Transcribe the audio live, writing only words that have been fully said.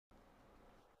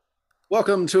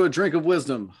Welcome to A Drink of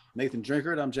Wisdom. Nathan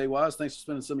Drinkard, I'm Jay Wise. Thanks for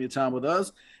spending some of your time with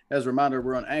us. As a reminder,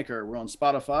 we're on Anchor, we're on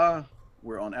Spotify,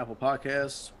 we're on Apple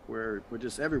Podcasts, we're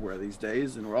just everywhere these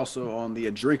days. And we're also on the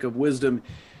A Drink of Wisdom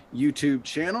YouTube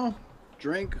channel.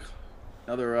 Drink,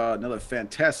 another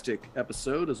fantastic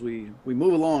episode as we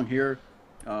move along here.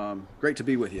 Great to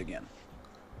be with you again.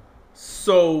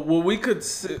 So, will we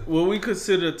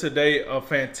consider today a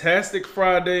fantastic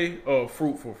Friday or a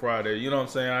fruitful Friday? You know what I'm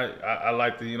saying? I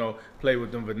like to play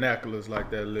with them vernaculars like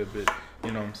that a little bit.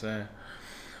 You know what I'm saying?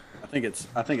 I think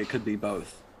it could be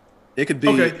both. It could be,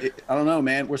 Okay. I don't know,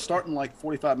 man. We're starting like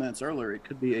 45 minutes earlier. It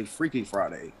could be a Freaky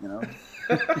Friday, you know?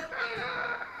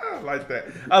 I like that.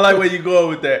 I like where you going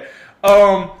with that.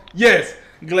 Yes,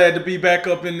 glad to be back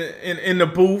up in the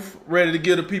booth, ready to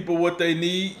give the people what they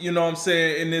need. You know what I'm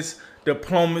saying, in this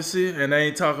diplomacy, and I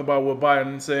ain't talking about what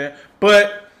Biden said.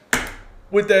 But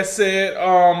with that said,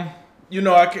 I'll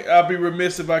be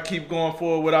remiss if I keep going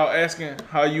forward without asking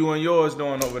how you and yours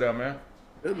doing over there, man.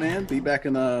 Good, man. Be back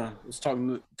in I was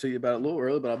talking to you about it a little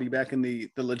earlier, but I'll be back in the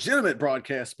legitimate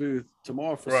broadcast booth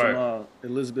tomorrow for Right. some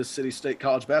Elizabeth City State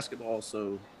college basketball.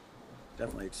 So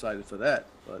definitely excited for that.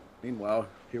 But meanwhile,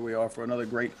 here we are for another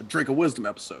great Drink of Wisdom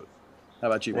episode. How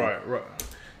about you, man? Right.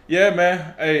 Yeah,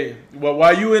 man. Hey, well,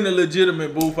 while you in the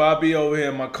legitimate booth, I'll be over here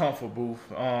in my comfort booth,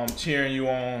 cheering you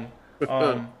on.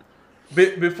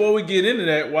 Before we get into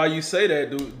that, while you say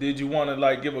that, did you want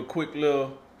to give a quick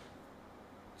little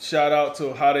shout out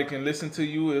to how they can listen to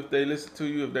you if they listen to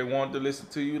you, if they want to listen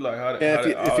to you, like Yeah, how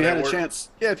if all you had that a work? chance,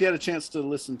 yeah, if you had a chance to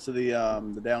listen to the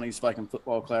Down East Viking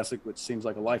Football Classic, which seems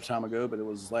like a lifetime ago, but it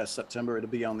was last September. It'll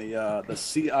be on the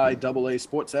CIAA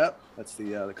Sports app. That's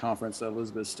the conference that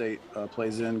Elizabeth State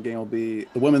plays in. The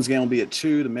women's game will be at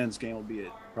 2. The men's game will be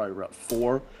at probably about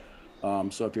 4.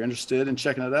 So if you're interested in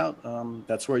checking it out,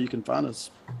 that's where you can find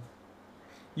us.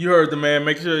 You heard the man.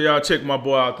 Make sure y'all check my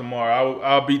boy out tomorrow.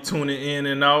 I'll be tuning in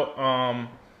and out.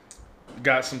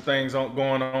 Got some things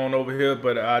going on over here,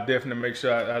 but I definitely make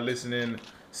sure I listen in,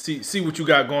 see what you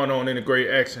got going on in the great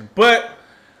action. But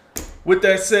with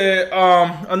that said,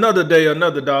 another day,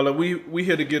 another dollar. We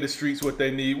here to get the streets what they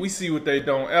need. We see what they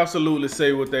don't. Absolutely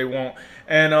say what they want.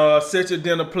 And set your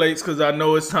dinner plates because I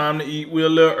know it's time to eat. We're a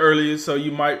little earlier, so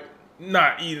you might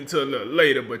not eat until a little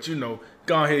later, but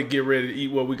go ahead and get ready to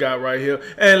eat what we got right here.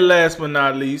 And last but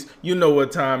not least, you know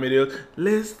what time it is.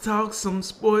 Let's talk some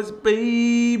sports,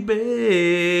 baby.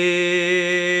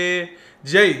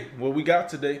 Jay, what we got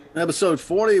today? Episode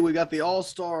 40, we got the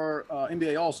All-Star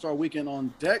NBA All-Star Weekend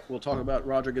on deck. We'll talk about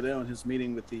Roger Goodell and his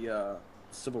meeting with the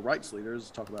civil rights leaders.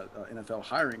 Talk about NFL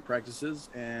hiring practices,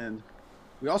 and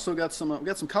we also got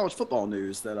some college football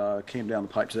news that came down the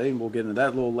pipe today, and we'll get into that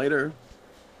a little later.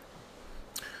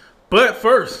 But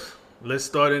first, let's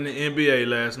start in the NBA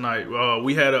last night.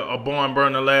 We had a barn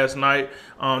burner last night.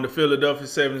 The Philadelphia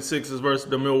 76ers versus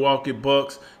the Milwaukee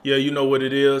Bucks. Yeah, you know what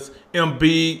it is.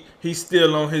 Embiid, he's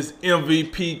still on his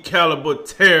MVP caliber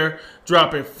tear,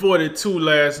 dropping 42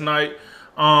 last night.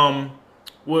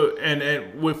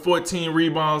 With 14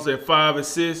 rebounds and 5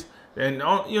 assists. And,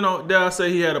 dare I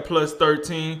say he had a plus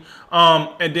 13.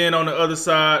 And then on the other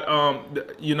side,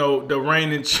 the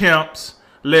reigning champs,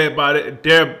 led by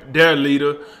their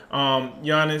leader,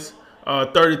 Giannis,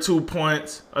 32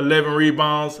 points, 11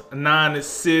 rebounds, 9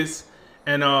 assists,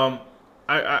 and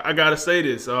I gotta say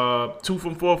this: 2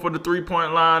 from 4 for the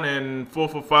 3-point line, and 4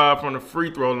 for 5 from the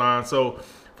free throw line. So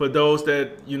for those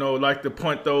that like to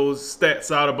point those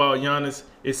stats out about Giannis,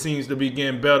 it seems to be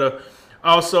getting better.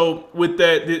 Also, with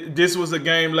that, this was a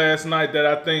game last night that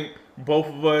I think both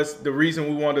of us. The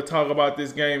reason we wanted to talk about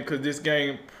this game because this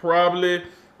game probably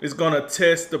is going to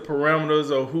test the parameters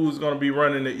of who's going to be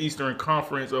running the Eastern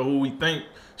Conference or who we think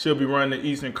should be running the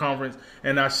Eastern Conference.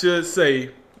 And I should say,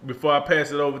 before I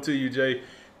pass it over to you, Jay,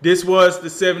 this was the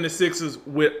 76ers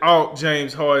without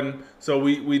James Harden. So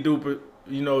we do,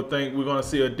 think we're going to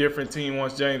see a different team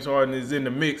once James Harden is in the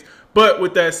mix. But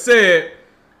with that said,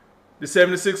 the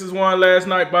 76ers won last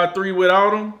night by 3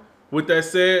 without him. With that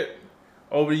said,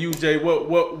 over to you, Jay.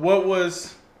 What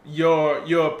was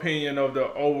your opinion of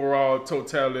the overall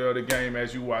totality of the game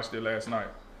as you watched it last night?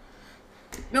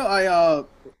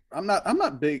 I'm not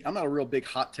a real big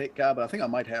hot take guy, but I think I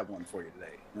might have one for you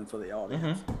today and for the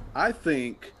audience. I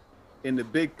think in the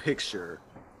big picture,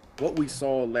 what we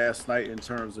saw last night in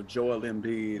terms of Joel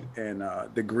Embiid and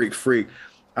the Greek Freak,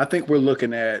 I think we're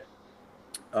looking at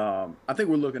a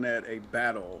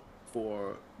battle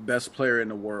for best player in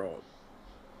the world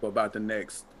for about the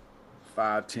next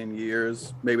 5-10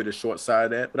 years, maybe the short side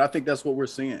of that. But I think that's what we're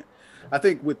seeing. I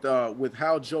think with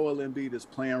how Joel Embiid is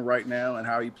playing right now and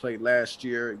how he played last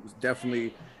year, it was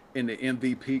definitely in the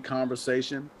MVP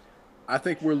conversation. I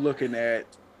think we're looking at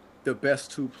the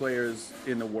best two players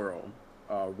in the world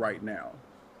right now.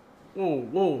 Whoa,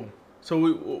 whoa.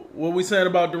 So what we saying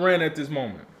about Durant at this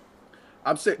moment?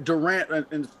 I'm saying Durant,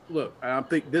 and look, I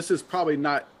think this is probably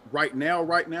not right now,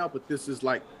 but this is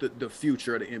like the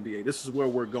future of the NBA. This is where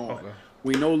we're going. Okay.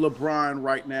 We know LeBron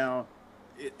right now,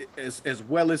 as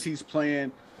well as he's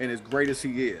playing and as great as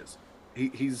he is,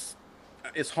 he's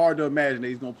it's hard to imagine that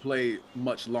he's going to play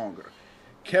much longer.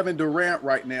 Kevin Durant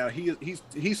right now,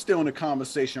 he's still in the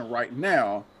conversation right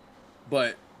now,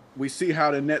 but we see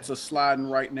how the Nets are sliding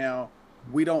right now.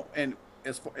 We don't, and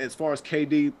as far as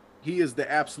KD, he is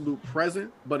the absolute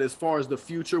present. But as far as the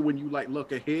future, when you like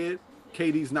look ahead,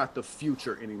 KD's not the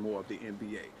future anymore of the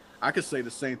NBA. I could say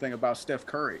the same thing about Steph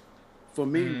Curry. For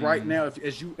me, right now,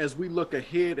 as we look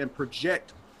ahead and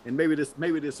project, and maybe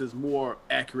this is more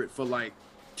accurate for like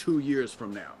 2 years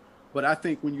from now. But I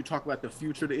think when you talk about the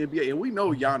future of the NBA, and we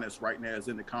know Giannis right now is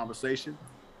in the conversation.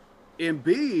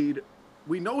 Embiid,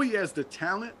 we know he has the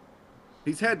talent.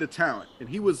 He's had the talent, and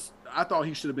I thought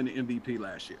he should have been the MVP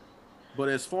last year. But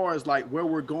as far as like where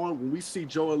we're going, when we see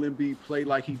Joel Embiid play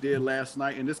like he did last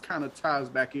night, and this kind of ties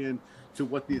back in to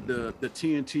what the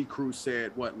TNT crew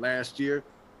said last year.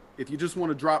 If you just want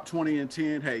to drop 20 and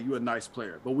 10, hey, you're a nice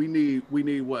player. But we need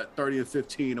what 30 and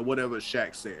 15 or whatever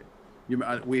Shaq said.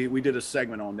 We did a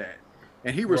segment on that,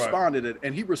 and he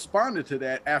responded to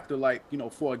that after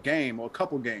for a game or a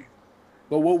couple games.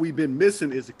 But what we've been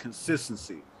missing is a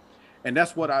consistency. And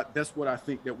that's what I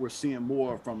think that we're seeing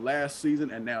more from last season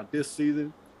and now this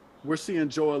season. We're seeing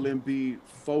Joel Embiid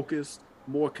focused,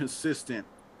 more consistent,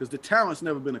 because the talent's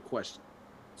never been a question.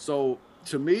 So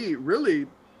to me, really,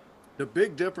 the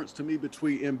big difference to me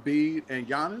between Embiid and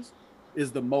Giannis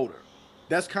is the motor.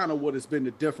 That's kind of what has been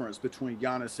the difference between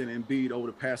Giannis and Embiid over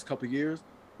the past couple of years.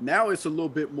 Now it's a little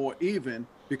bit more even,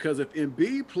 because if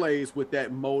Embiid plays with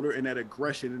that motor and that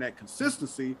aggression and that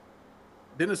consistency,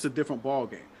 then it's a different ball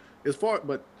game.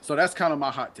 So that's kind of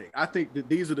my hot take. I think that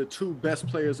these are the two best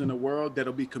players in the world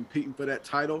that'll be competing for that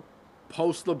title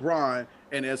post LeBron,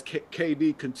 and as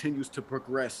KD continues to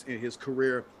progress in his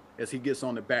career as he gets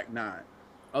on the back nine.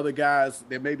 Other guys,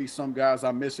 there may be some guys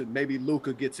I'm missing. Maybe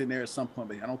Luka gets in there at some point,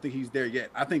 but I don't think he's there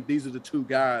yet. I think these are the two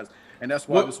guys, and that's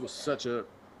why this was such a.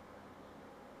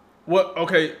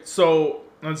 Okay, so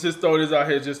let's just throw this out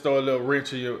here, just throw a little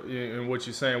wrench in what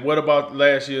you're saying. What about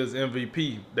last year's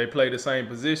MVP? They played the same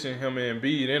position, him and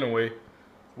Embiid anyway.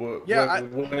 What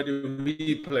do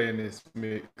we play in this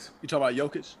mix? You talking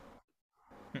about Jokic?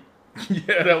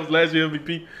 Yeah, that was last year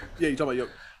MVP. Yeah, you talking about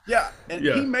Jokic? Yeah, and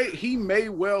he may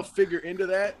well figure into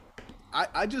that.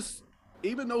 I just,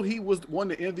 even though he won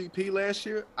the MVP last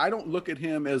year, I don't look at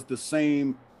him as the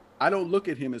same. I don't look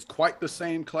at him as quite the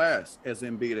same class as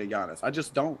Embiid and Giannis. I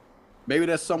just don't. Maybe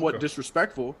that's somewhat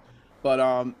disrespectful, but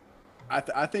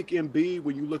I think Embiid,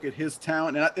 when you look at his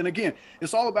talent, and again,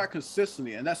 it's all about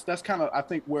consistency, and that's kind of, I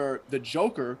think, where the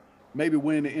Joker maybe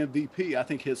winning the MVP. I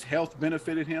think his health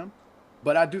benefited him,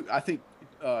 but I think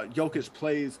Jokic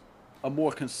plays a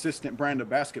more consistent brand of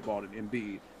basketball than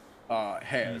Embiid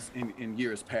has in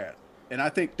years past, and I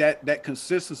think that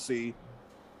consistency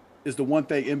is the one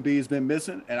thing Embiid's been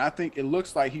missing, and I think it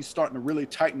looks like he's starting to really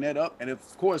tighten that up. And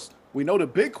of course, we know the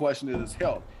big question is his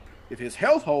health. If his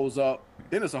health holds up,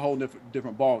 then it's a whole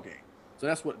different ball game. So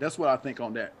that's what I think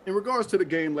on that. In regards to the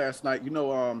game last night,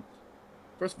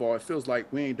 first of all, it feels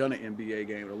like we ain't done an NBA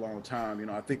game in a long time.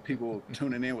 I think people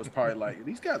tuning in was probably like, are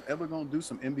these guys ever gonna do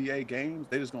some NBA games?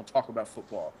 They just gonna talk about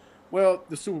football. Well,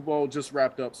 the Super Bowl just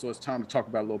wrapped up, so it's time to talk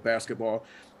about a little basketball.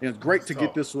 And it's great to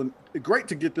get this one. Great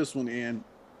to get this one in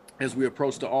as we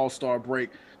approach the All-Star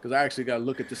break, because I actually got to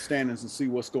look at the standings and see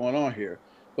what's going on here.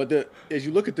 But as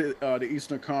you look at the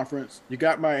Eastern Conference, you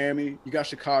got Miami, you got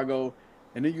Chicago,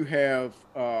 and then you have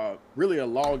really a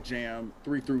log jam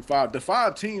 3 through 5. The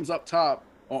 5 teams up top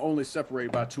are only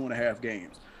separated by 2.5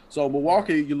 games. So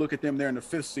Milwaukee, you look at them, they're in the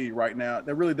 5th seed right now.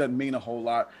 That really doesn't mean a whole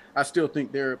lot. I still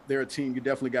think they're a team you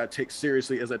definitely got to take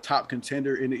seriously as a top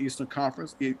contender in the Eastern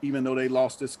Conference, even though they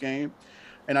lost this game.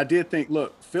 And I did think,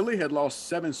 look, Philly had lost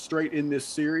 7 straight in this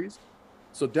series.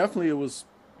 So definitely it was,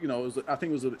 I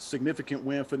think it was a significant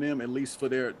win for them, at least for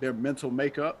their mental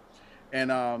makeup.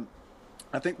 And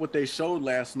I think what they showed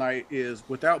last night is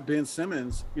without Ben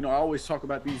Simmons, I always talk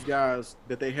about these guys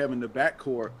that they have in the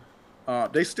backcourt.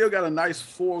 They still got a nice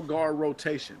 4-guard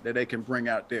rotation that they can bring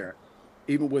out there,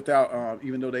 even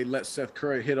though they let Seth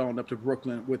Curry hit on up to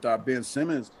Brooklyn with Ben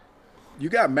Simmons. You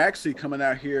got Maxey coming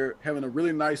out here having a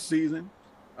really nice season.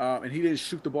 And he didn't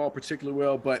shoot the ball particularly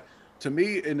well, but to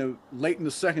me, late in the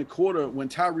second quarter, when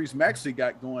Tyrese Maxey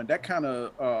got going, that kind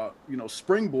of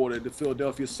springboarded the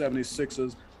Philadelphia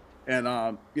 76ers, And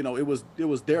it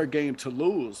was their game to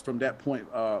lose from that point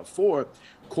forward.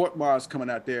 Korkmaz coming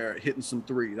out there hitting some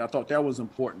threes. I thought that was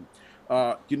important.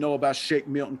 About Shake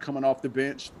Milton coming off the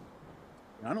bench.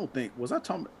 I don't think was I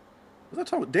talking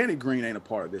about Danny Green ain't a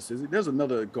part of this, is he? There's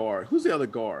another guard. Who's the other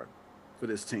guard for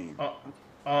this team?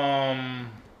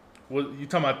 What you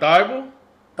talking about? Thibault?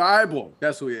 Thibault,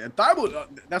 that's who he is. And Thibault,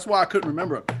 that's why I couldn't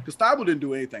remember, because Thibault didn't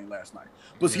do anything last night.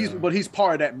 But he's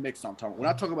part of that mix I'm talking about. When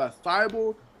I talk about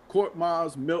Thibault,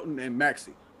 Korkmaz, Milton, and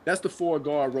Maxey, that's the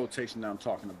 4-guard rotation that I'm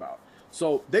talking about.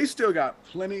 So they still got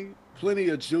plenty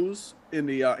of juice in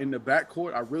the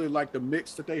backcourt. I really like the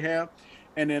mix that they have.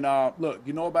 And then look,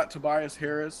 about Tobias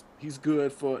Harris. He's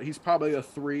good he's probably a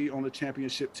 3 on the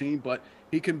championship team, but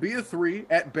he can be a 3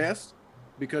 at best,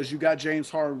 because you got James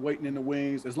Harden waiting in the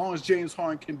wings. As long as James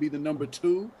Harden can be the number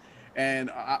 2, and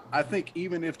I think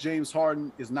even if James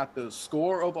Harden is not the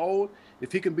scorer of old,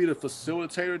 if he can be the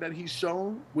facilitator that he's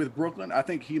shown with Brooklyn, I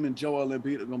think him and Joel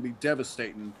Embiid are going to be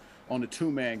devastating on the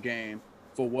 2-man game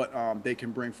for what they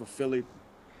can bring for Philly.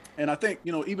 And I think,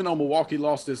 even though Milwaukee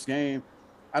lost this game,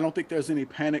 I don't think there's any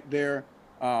panic there.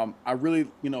 I really,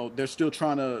 they're still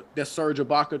trying to, that Serge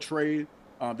Ibaka trade,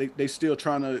 they still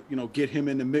trying to, get him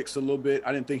in the mix a little bit.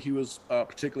 I didn't think he was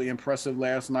particularly impressive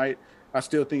last night. I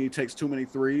still think he takes too many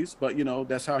threes, but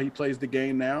that's how he plays the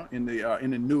game now in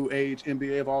the new age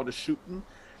NBA of all the shooting.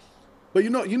 But you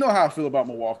know how I feel about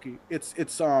Milwaukee.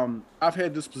 It's I've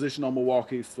had this position on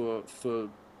Milwaukee for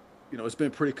it's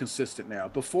been pretty consistent now.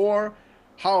 Before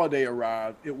Holiday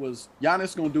arrived, it was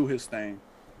Giannis gonna do his thing.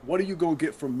 What are you gonna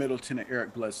get from Middleton and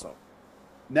Eric Bledsoe?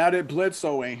 Now that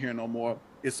Bledsoe ain't here no more,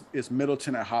 it's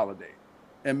Middleton and Holiday.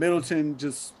 And Middleton,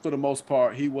 just for the most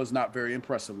part, he was not very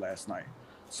impressive last night.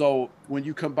 So when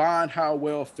you combine how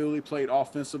well Philly played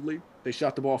offensively, they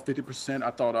shot the ball 50%.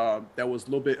 I thought that was a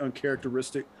little bit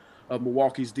uncharacteristic of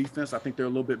Milwaukee's defense. I think they're a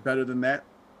little bit better than that.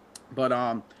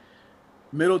 But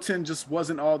Middleton just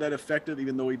wasn't all that effective,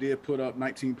 even though he did put up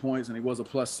 19 points and he was a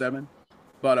 +7.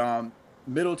 But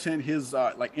Middleton, his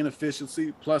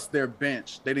inefficiency plus their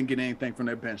bench, they didn't get anything from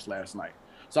their bench last night.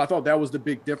 So I thought that was the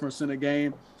big difference in the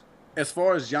game. As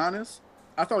far as Giannis,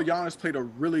 I thought Giannis played a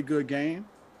really good game.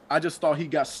 I just thought he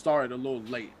got started a little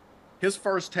late. His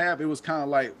first half, it was kind of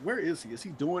like, where is he? Is he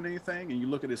doing anything? And you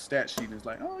look at his stat sheet and it's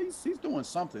like, oh, he's doing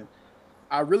something.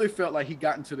 I really felt like he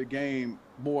got into the game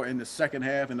more in the second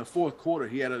half. In the fourth quarter,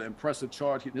 he had an impressive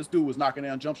charge. This dude was knocking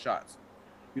down jump shots.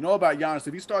 You know about Giannis,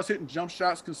 if he starts hitting jump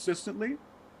shots consistently,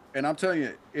 and I'm telling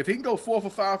you, if he can go 4 for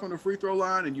 5 from the free throw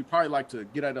line, and you probably like to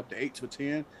get it up to 8 for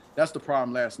 10, that's the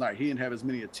problem last night. He didn't have as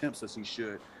many attempts as he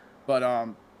should. But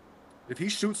if he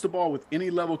shoots the ball with any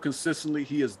level consistently,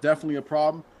 he is definitely a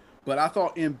problem. But I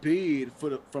thought Embiid,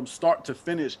 from start to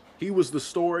finish, he was the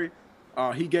story.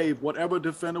 He gave whatever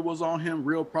defender was on him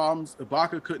real problems.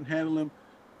 Ibaka couldn't handle him.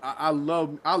 I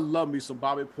love me some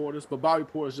Bobby Portis, but Bobby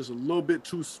Portis just a little bit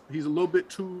too. He's a little bit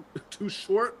too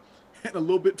short and a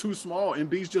little bit too small.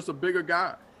 Embiid's just a bigger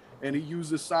guy, and he used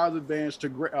his size advantage to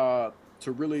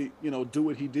really do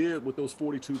what he did with those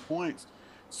 42 points.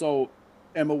 So,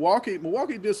 and Milwaukee in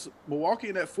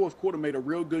that fourth quarter made a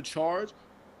real good charge,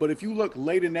 but if you look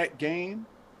late in that game,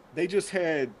 they just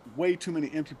had way too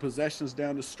many empty possessions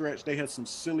down the stretch. They had some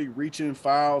silly reach-in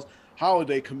fouls.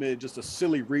 Holiday committed just a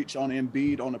silly reach on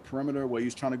Embiid on the perimeter where he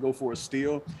was trying to go for a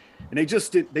steal, and they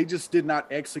just did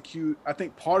not execute. I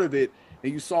think part of it,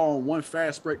 and you saw on one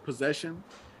fast break possession,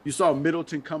 you saw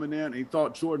Middleton coming in, and he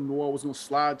thought Jordan Noir was going to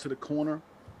slide to the corner,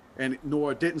 and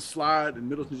Noir didn't slide, and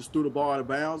Middleton just threw the ball out of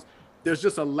bounds. There's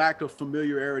just a lack of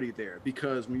familiarity there,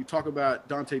 because when you talk about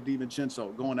Dante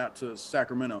DiVincenzo going out to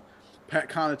Sacramento, Pat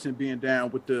Connaughton being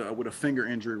down with a finger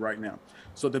injury right now.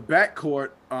 So the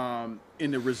backcourt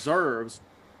in the reserves,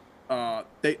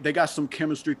 they got some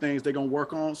chemistry things they're gonna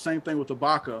work on. Same thing with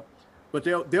Ibaka, but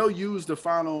they'll use the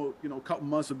final couple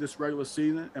months of this regular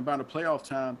season, and by the playoff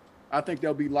time, I think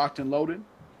they'll be locked and loaded.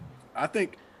 I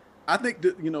think that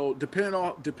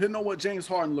depending on what James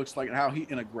Harden looks like and how he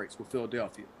integrates with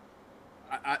Philadelphia.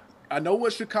 I know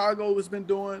what Chicago has been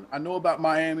doing. I know about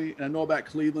Miami, and I know about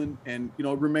Cleveland, and it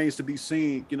remains to be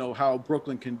seen, how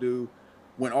Brooklyn can do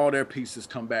when all their pieces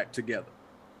come back together.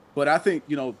 But I think,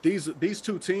 these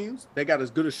two teams, they got as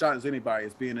good a shot as anybody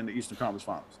as being in the Eastern Conference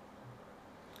Finals.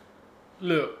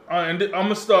 Look, and I'm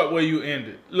gonna start where you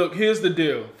ended. Look, here's the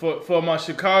deal for my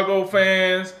Chicago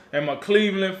fans and my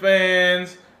Cleveland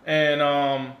fans, and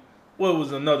what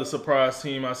was another surprise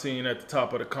team I seen at the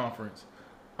top of the conference?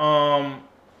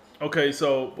 Okay,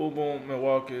 so boom,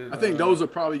 Milwaukee. I think those are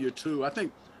probably your two. I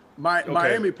think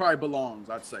Miami probably belongs,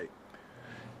 I'd say.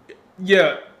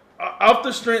 Yeah, off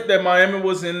the strength that Miami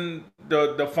was in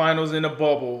the finals in the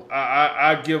bubble,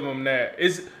 I give them that.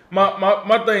 It's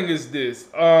my thing is this.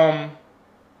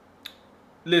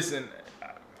 Listen,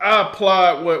 I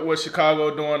applaud what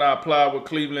Chicago doing. I applaud what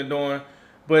Cleveland doing.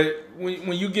 But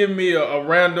when you give me a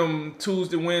random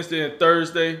Tuesday, Wednesday, and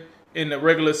Thursday in the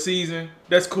regular season,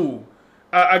 that's cool.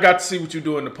 I got to see what you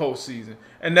do in the postseason.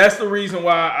 And that's the reason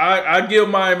why I give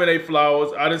Miami their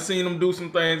flowers. I done seen them do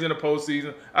some things in the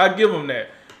postseason. I give them that.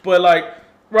 But, like,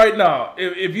 right now,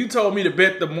 if you told me to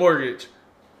bet the mortgage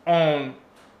on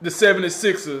the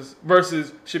 76ers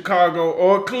versus Chicago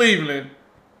or Cleveland,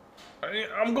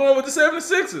 I'm going with the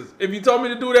 76ers. If you told me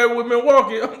to do that with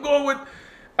Milwaukee, I'm going with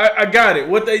 – I got it.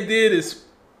 What they did is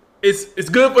it's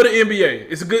good for the NBA.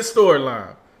 It's a good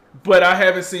storyline. But I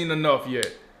haven't seen enough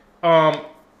yet.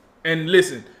 And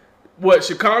listen, what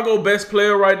Chicago best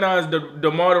player right now is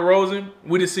DeMar DeRozan.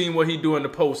 We just seen what he do in the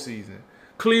postseason.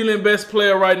 Cleveland best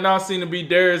player right now seem to be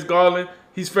Darius Garland.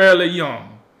 He's fairly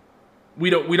young. We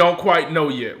don't quite know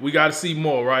yet. We got to see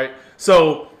more, right?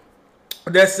 So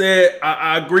that said,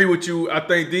 I agree with you. I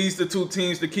think these are the two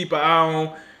teams to keep an eye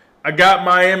on. I got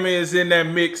Miami is in that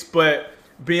mix, but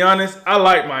be honest, I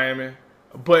like Miami.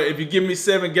 But if you give me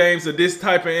 7 games of this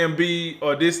type of Embiid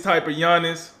or this type of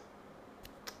Giannis,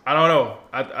 I don't know.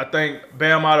 I think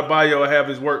Bam Adebayo will have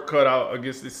his work cut out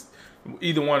against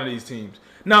either one of these teams.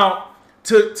 Now,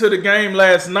 to the game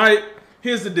last night,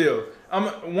 here's the deal.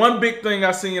 One big thing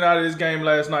I seen out of this game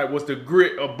last night was the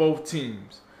grit of both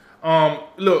teams.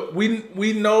 Look,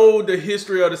 we know the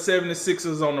history of the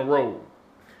 76ers on the road.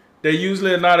 They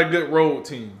usually are not a good road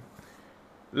team.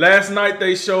 Last night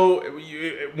they showed,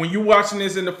 when you watching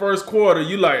this in the first quarter,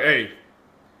 you like, hey,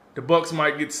 the Bucks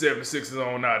might get the 76ers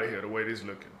on out of here the way this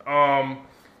looking.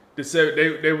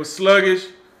 They were sluggish,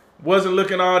 wasn't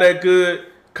looking all that good.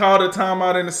 Called a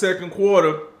timeout in the second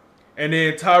quarter, and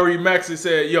then Tyrese Maxey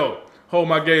said, "Yo, hold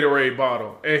my Gatorade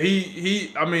bottle."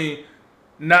 And I mean,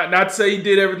 not to say he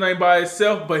did everything by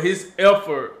himself, but his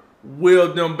effort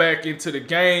willed them back into the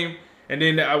game. And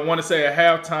then I want to say at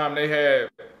halftime they had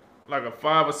like a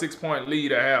 5 or 6 point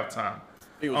lead at halftime.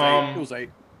 It was 8. It was 8.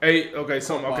 8. Okay,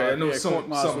 something. Okay, I knew something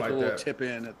like that. Tip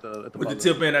in at the with buzzer. the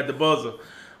tip in at the buzzer.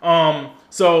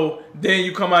 So then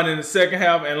you come out in the second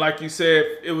half, and like you said,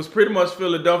 it was pretty much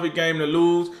Philadelphia game to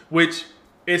lose, which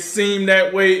it seemed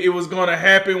that way it was going to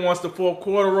happen once the fourth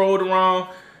quarter rolled around.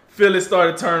 Philly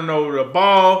started turning over the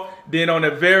ball. Then on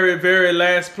the very, very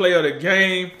last play of the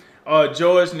game,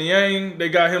 George Niang, they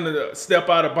got him to step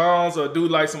out of bounds or do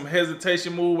like some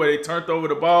hesitation move where they turned over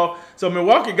the ball. So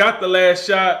Milwaukee got the last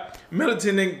shot.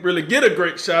 Middleton didn't really get a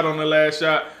great shot on the last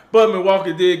shot, but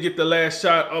Milwaukee did get the last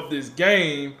shot of this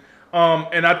game.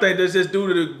 And I think that's just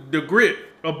due to the grit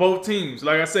of both teams.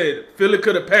 Like I said, Philly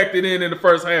could have packed it in the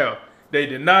first half. They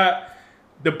did not.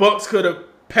 The Bucks could have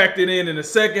packed it in the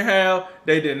second half.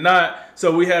 They did not.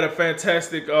 So we had a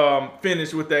fantastic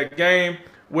finish with that game.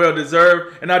 Well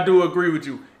deserved. And I do agree with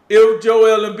you. If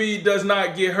Joel Embiid does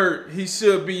not get hurt, he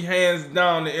should be hands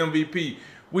down the MVP.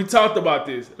 We talked about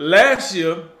this. Last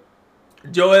year,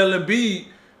 Joel Embiid,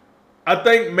 I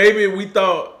think maybe we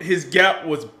thought his gap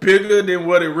was bigger than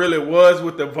what it really was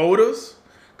with the voters.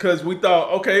 Because we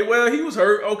thought, okay, well, he was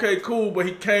hurt. Okay, cool. But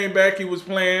he came back. He was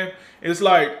playing. It's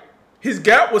like his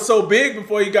gap was so big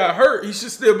before he got hurt, he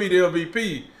should still be the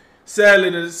MVP.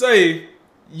 Sadly to say,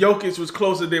 Jokic was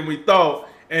closer than we thought.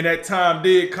 And that time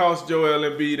did cost Joel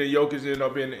Embiid, and Jokic ended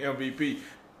up being the MVP.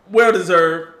 Well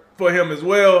deserved for him as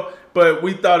well, but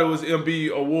we thought it was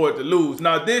Embiid award to lose.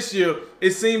 Now this year,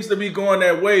 it seems to be going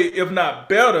that way, if not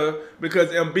better, because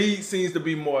Embiid seems to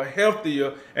be more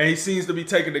healthier, and he seems to be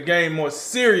taking the game more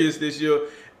serious this year.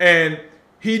 And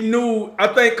he knew, I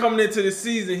think coming into the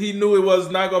season, he knew it was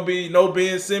not going to be no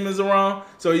Ben Simmons around,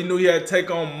 so he knew he had to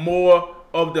take on more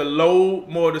of the load,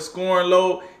 more of the scoring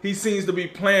load. He seems to be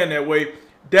playing that way.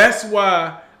 That's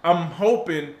why I'm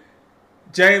hoping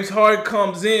James Harden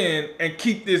comes in and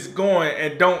keep this going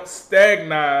and don't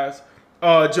stagnize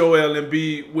Joel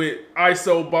Embiid with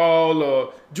ISO ball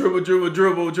or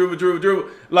dribble.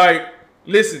 Like,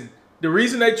 listen, the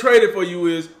reason they traded for you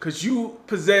is because you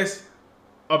possess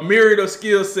a myriad of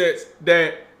skill sets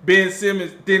that Ben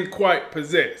Simmons didn't quite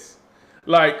possess.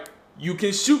 Like, you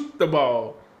can shoot the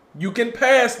ball. You can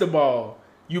pass the ball.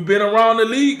 You've been around the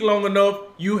league long enough.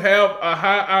 You have a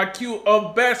high IQ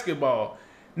of basketball.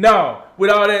 Now, with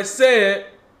all that said,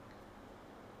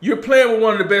 you're playing with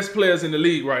one of the best players in the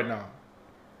league right now.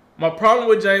 My problem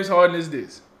with James Harden is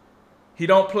this. He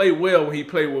don't play well when he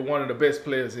plays with one of the best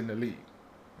players in the league.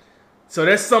 So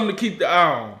that's something to keep the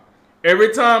eye on.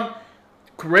 Every time,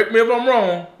 correct me if I'm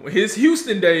wrong, with his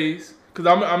Houston days, because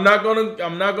I'm not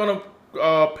gonna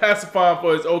pacifying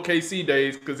for his OKC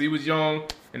days because he was young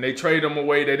and they traded him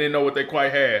away. They didn't know what they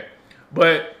quite had.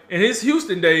 But in his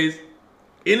Houston days,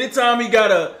 anytime he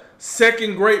got a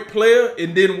second great player,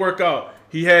 it didn't work out.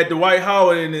 He had Dwight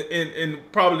Howard in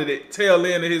probably the tail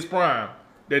end of his prime.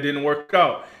 That didn't work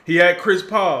out. He had Chris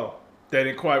Paul. That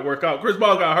didn't quite work out. Chris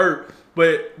Paul got hurt,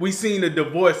 but we seen the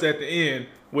divorce at the end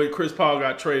where Chris Paul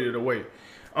got traded away.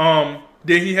 Then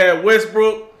he had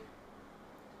Westbrook,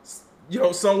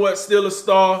 somewhat still a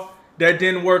star. That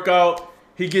didn't work out.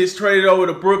 He gets traded over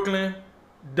to Brooklyn.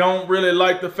 Don't really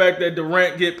like the fact that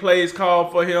Durant get plays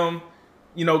called for him.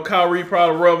 Kyrie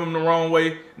probably rubbed him the wrong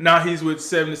way. Now he's with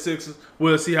 76ers.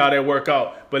 We'll see how that work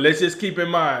out. But let's just keep in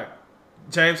mind,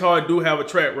 James Harden do have a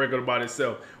track record about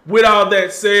himself. With all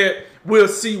that said, we'll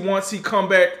see once he come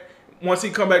back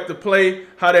to play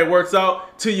how that works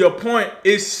out. To your point,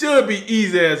 it should be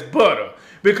easy as butter.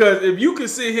 Because if you can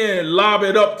sit here and lob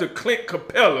it up to Clint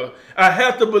Capella, I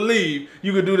have to believe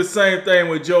you could do the same thing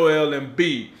with Joel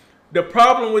Embiid. The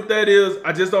problem with that is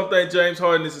I just don't think James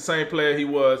Harden is the same player he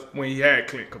was when he had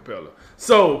Clint Capella.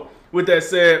 So, with that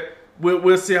said,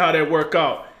 we'll see how that work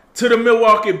out. To the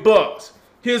Milwaukee Bucks,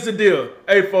 here's the deal.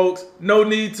 Hey, folks, no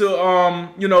need to,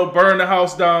 burn the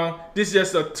house down. This is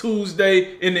just a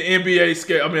Tuesday in the NBA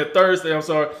schedule. I mean, a Thursday, I'm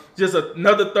sorry. Just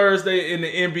another Thursday in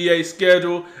the NBA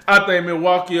schedule. I think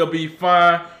Milwaukee will be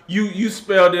fine. You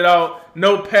spelled it out.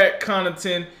 No Pat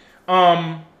Connaughton.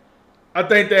 I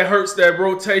think that hurts that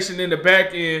rotation in the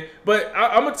back end. But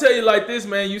I'm going to tell you like this,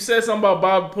 man. You said something about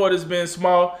Bobby Portis being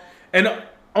small. And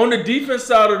on the defense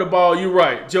side of the ball, you're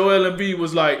right. Joel Embiid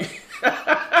was like,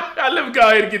 let me go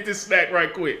ahead and get this snack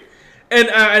right quick. And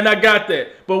I got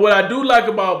that. But what I do like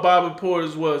about Bobby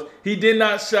Portis was he did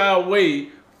not shy away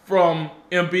from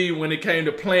Embiid when it came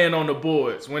to playing on the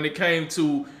boards, when it came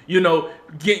to,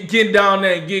 getting down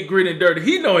there and get gritty and dirty.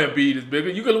 He know Embiid is bigger.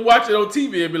 You can watch it on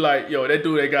TV and be like, yo, that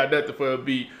dude ain't got nothing for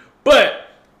Embiid. But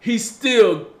he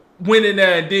still went in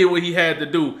there and did what he had to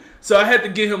do. So I had to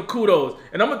give him kudos.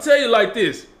 And I'm going to tell you like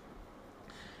this.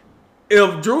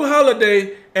 If Drew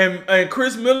Holiday and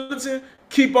Chris Middleton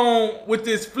keep on with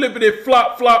this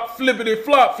flippity-flop,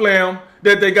 flippity-flop flam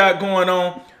that they got going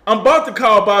on, I'm about to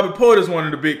call Bobby Portis one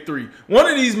of the big three. One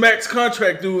of these max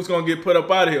contract dudes going to get put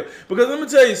up out of here. Because let me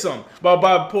tell you something about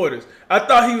Bobby Portis. I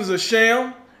thought he was a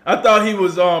sham. I thought he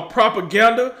was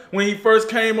propaganda when he first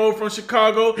came over from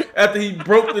Chicago. After he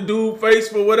broke the dude's face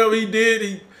for whatever he did,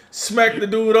 he smacked the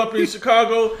dude up in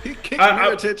Chicago. He kicked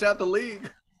Mirotic out the league.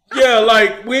 Yeah,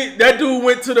 like that dude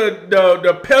went to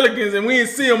the Pelicans and we didn't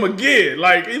see him again.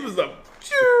 Like he was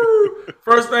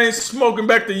first thing smoking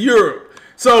back to Europe.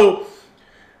 So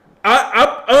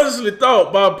I honestly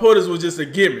thought Bob Portis was just a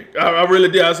gimmick. I really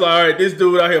did. I was like, all right, this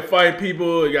dude out here fighting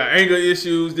people. He got anger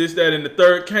issues, this, that, and the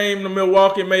third. Came to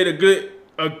Milwaukee, made a good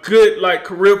like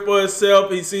career for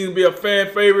himself. He seems to be a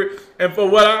fan favorite, and for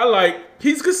what I like,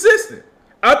 he's consistent.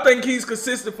 I think he's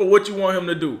consistent for what you want him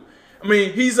to do. I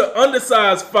mean, he's an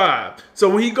undersized 5. So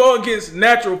when he go against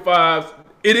natural 5s,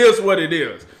 it is what it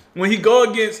is. When he go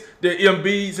against the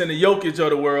Embiids and the Jokic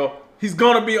of the world, he's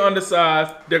going to be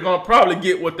undersized. They're going to probably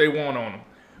get what they want on him.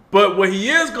 But what he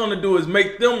is going to do is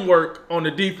make them work on the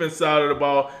defense side of the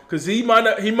ball because he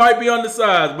might be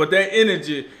undersized, but that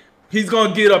energy, he's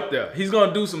going to get up there. He's going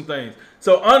to do some things.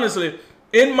 So honestly,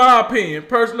 in my opinion,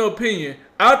 personal opinion,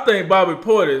 I think Bobby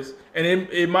Portis, and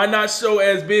it might not show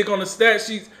as big on the stat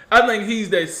sheets, I think he's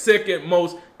the second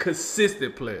most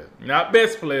consistent player. Not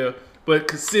best player, but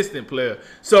consistent player.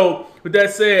 So, with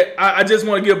that said, I just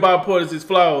want to give Bob Portis his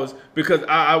flowers because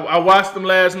I watched him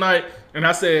last night and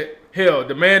I said, hell,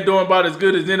 the man doing about as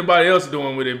good as anybody else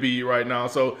doing with Embiid right now.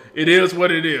 So, it is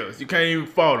what it is. You can't even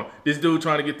fault him. This dude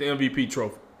trying to get the MVP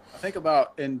trophy. Think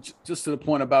about, and just to the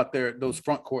point about those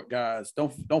front court guys,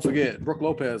 don't forget, Brook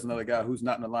Lopez, another guy who's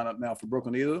not in the lineup now for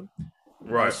Brooklyn either.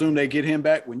 Right. I assume they get him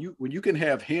back. When you can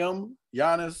have him,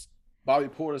 Giannis, Bobby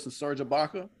Portis, and Serge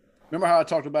Ibaka. Remember how I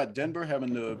talked about Denver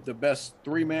having the best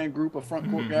 3-man group of front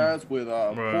court guys with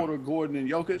Porter, Gordon, and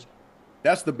Jokic?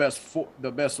 That's the best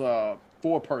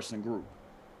 4-person group.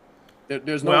 I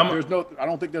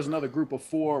don't think there's another group of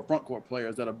 4 front court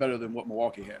players that are better than what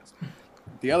Milwaukee has.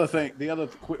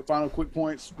 Final quick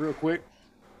points, real quick.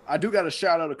 I do got to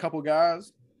shout out a couple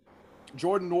guys.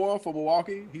 Jordan Noir for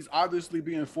Milwaukee. He's obviously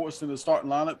being forced into the starting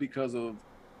lineup because of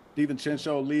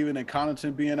DiVincenzo leaving and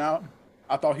Connaughton being out.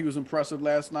 I thought he was impressive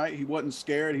last night. He wasn't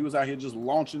scared. He was out here just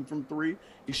launching from 3.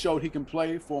 He showed he can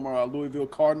play, former Louisville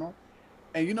Cardinal.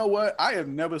 And you know what? I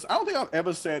don't think I've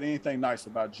ever said anything nice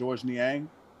about George Niang.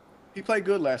 He played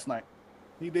good last night.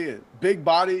 He did. Big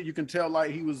body. You can tell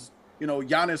like he was,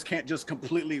 Giannis can't just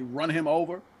completely run him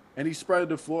over. and he spread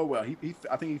the floor well.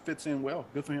 I think he fits in well.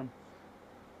 Good for him.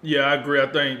 Yeah, I agree. I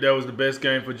think that was the best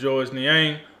game for George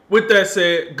Niang. With that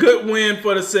said, good win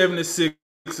for the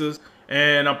 76ers.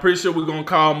 And I'm pretty sure we're going to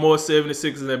call more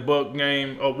 76ers and Buck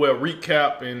game, or well,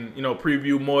 recap and,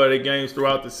 preview more of their games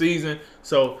throughout the season.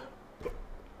 So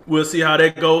we'll see how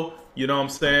that go. You know what I'm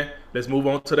saying? Let's move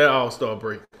on to that All-Star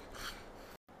break.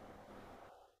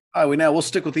 All right, we'll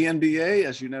stick with the NBA.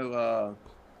 As you know,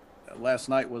 last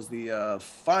night was the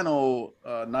final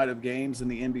night of games in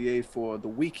the NBA for the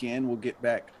weekend. We'll get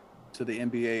back to the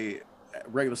NBA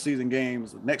regular season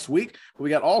games next week. But we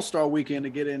got All-Star weekend to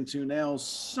get into now.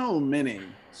 So many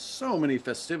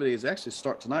festivities. Actually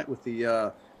start tonight with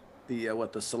the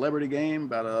celebrity game.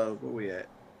 About what we at?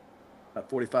 About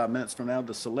 45 minutes from now,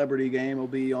 the celebrity game will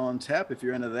be on tap if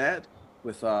you're into that.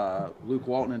 With Luke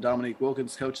Walton and Dominique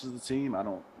Wilkins, coaches of the team. I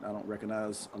don't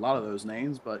recognize a lot of those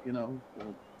names, but well,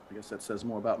 I guess that says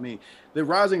more about me. The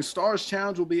Rising Stars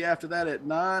Challenge will be after that at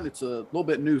 9. It's a little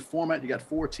bit new format. You got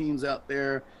 4 teams out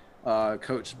there,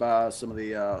 coached by some of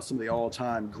the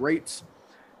all-time greats.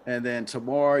 And then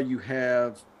tomorrow you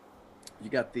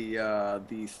got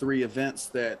the 3 events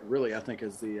that really I think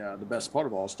is the best part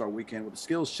of All-Star Weekend, with the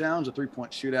Skills Challenge, the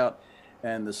 3-point shootout,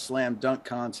 and the Slam Dunk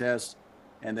Contest.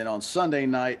 And then on Sunday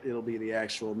night, it'll be the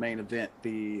actual main event,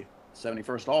 the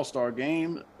 71st All-Star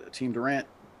Game, Team Durant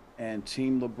and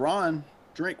Team LeBron.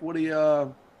 Drink, what do you?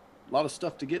 A lot of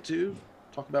stuff to get to.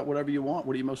 Talk about whatever you want.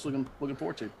 What are you most looking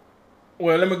forward to?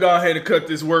 Well, let me go ahead and cut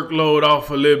this workload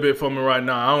off a little bit for me right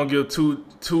now. I don't give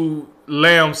two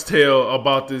lamb's tail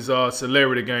about this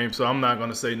celebrity game, so I'm not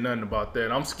gonna say nothing about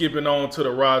that. I'm skipping on to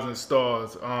the Rising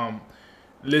Stars.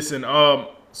 Listen,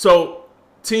 so.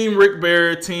 Team Rick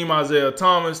Barry, Team Isaiah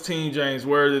Thomas, Team James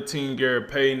Worthy, Team Gary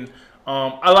Payton.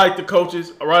 I like the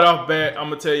coaches. Right off bat, I'm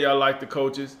going to tell you I like the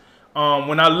coaches.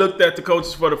 When I looked at the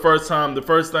coaches for the first time, the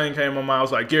first thing came to my mind, I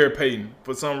was like, Gary Payton,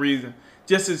 for some reason.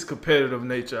 Just his competitive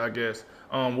nature, I guess.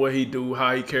 What he do,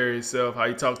 how he carry himself, how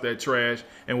he talk that trash,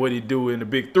 and what he do in the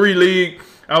Big 3 league.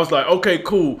 I was like, okay,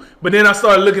 cool. But then I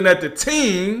started looking at the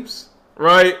teams,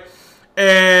 right?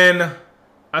 And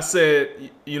I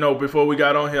said, before we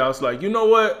got on here, I was like, you know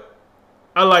what?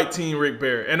 I like Team Rick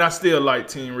Barry, and I still like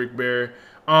Team Rick Barry.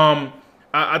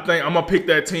 I think I'm gonna pick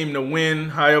that team to win.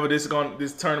 However, this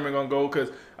tournament gonna go,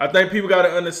 because I think people got to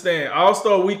understand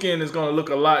All-Star Weekend is gonna look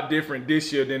a lot different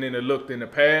this year than it looked in the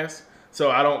past. So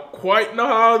I don't quite know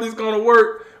how this is gonna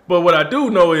work, but what I do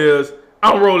know is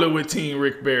I'm rolling with Team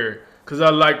Rick Barry, because I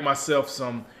like myself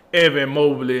some Evan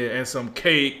Mobley and some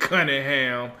Cade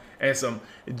Cunningham and some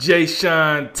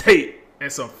Jayshawn Tate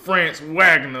and some France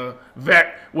Wagner.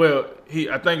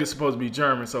 I think it's supposed to be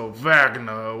German, so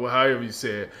Wagner, or however you say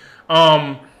it.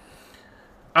 I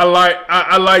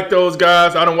like those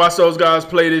guys. I don't watch those guys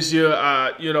play this year.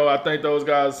 I think those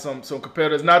guys some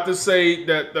competitors. Not to say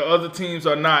that the other teams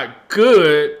are not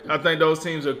good. I think those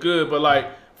teams are good. But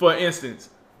like, for instance,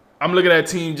 I'm looking at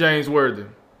Team James Worthy.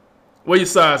 Where your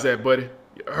size at, buddy?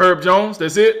 Herb Jones.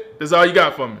 That's it. That's all you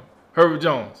got for me. Herb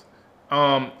Jones.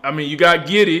 You got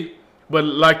Giddey, but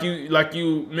like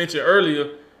you mentioned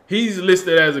earlier, he's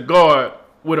listed as a guard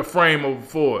with a frame of a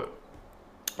forward.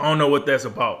 I don't know what that's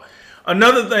about.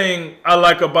 Another thing I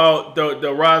like about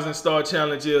the Rising Star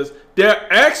Challenge is they're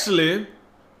actually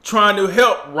trying to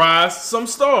help rise some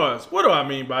stars. What do I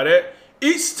mean by that?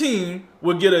 Each team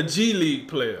will get a G League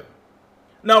player.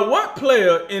 Now, what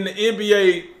player in the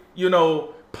NBA,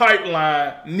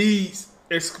 pipeline needs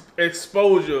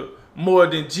exposure more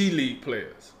than G League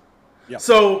players? Yep.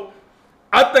 So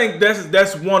I think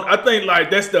that's one. I think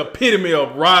that's the epitome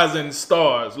of rising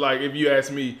stars. Like, if you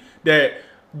ask me, that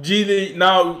G League,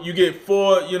 now you get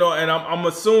 4, and I'm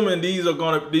assuming these are 4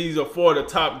 of the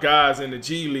top guys in the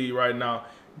G League right now,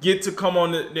 get to come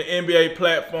on the NBA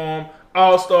platform,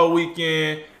 All-Star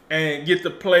Weekend, and get to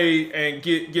play and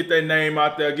get their name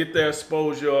out there, get their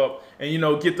exposure up,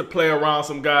 and get to play around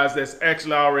some guys that's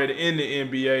actually already in the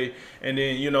NBA, and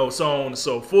then so on and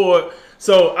so forth.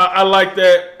 So I like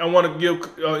that. I want to give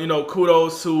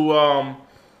kudos to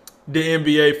the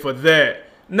NBA for that.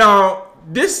 Now,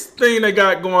 this thing they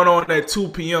got going on at 2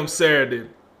 p.m. Saturday,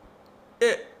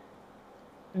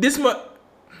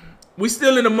 we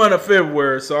still in the month of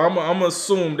February, so I'm gonna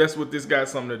assume that's what this got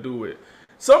something to do with.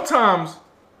 Sometimes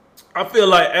I feel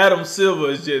like Adam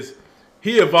Silver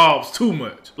he evolves too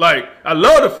much. Like, I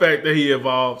love the fact that he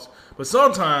evolves, but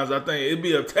sometimes I think it'd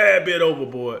be a tad bit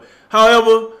overboard.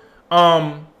 However,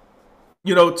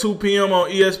 2 p.m.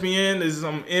 on ESPN is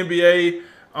some NBA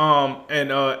and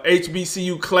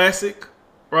HBCU Classic,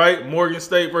 right? Morgan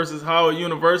State versus Howard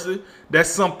University. That's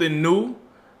something new,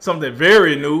 something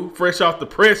very new, fresh off the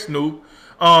press new.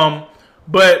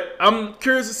 But I'm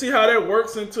curious to see how that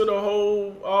works into the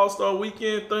whole All-Star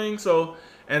Weekend thing. So,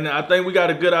 and I think we got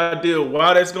a good idea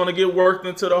why that's going to get worked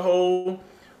into the whole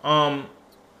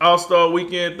All-Star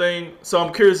Weekend thing. So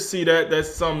I'm curious to see that.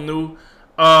 That's something new.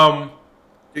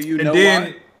 Do you know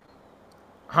why?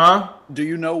 Huh? Do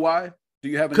you know why? Do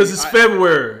you have? Because it's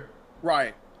February.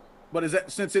 Right. But is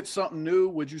that, since it's something new,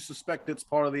 would you suspect it's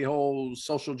part of the whole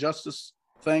social justice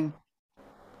thing?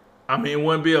 I mean, it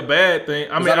wouldn't be a bad thing.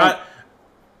 I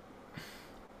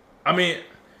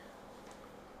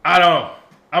don't.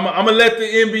 I'm gonna let the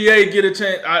NBA get a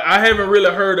chance. I haven't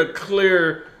really heard a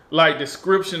clear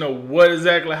description of what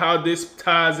exactly how this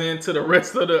ties into the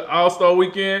rest of the All-Star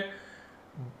Weekend.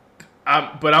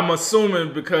 But I'm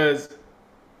assuming because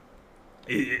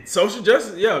social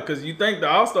justice, yeah, because you think the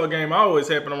All-Star game always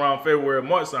happen around February,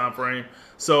 March time frame.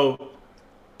 So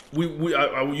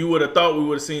you would have thought we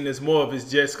would have seen this more if it's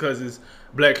just because it's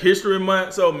Black History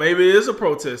Month. So maybe it is a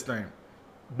protest thing.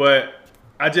 But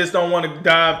I just don't want to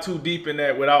dive too deep in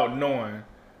that without knowing,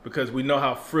 because we know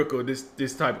how fickle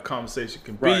this type of conversation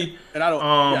can be. Right. And I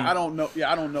don't know.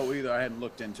 Yeah, I don't know either. I hadn't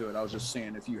looked into it. I was just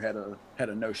seeing if you had a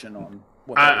notion on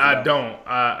what that was about.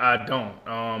 I don't.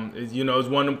 It's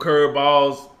one of them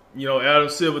curveballs. Adam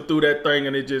Silver threw that thing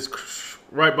and it just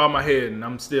right by my head, and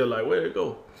I'm still like, where'd it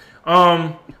go?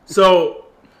 So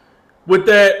with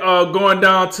that, going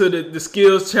down to the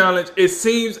skills challenge, it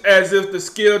seems as if the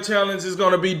skill challenge is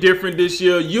going to be different this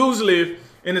year. Usually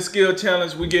in the skill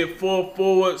challenge, we get 4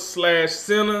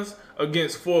 forward/centers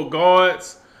against 4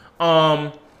 guards.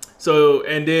 So,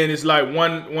 and then it's like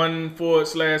one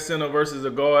forward/center versus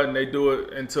a guard, and they do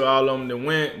it until all of them then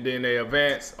win. Then they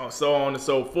advance, so on and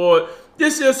so forth.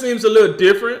 This year seems a little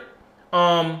different.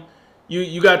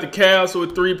 You got the Cavs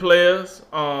with 3 players,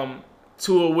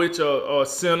 2 of which are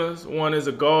centers. 1 is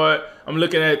a guard. I'm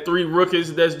looking at 3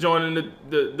 rookies that's joining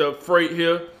the freight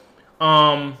here.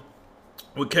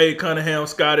 With Cade Cunningham,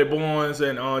 Scotty Barnes,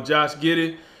 and Josh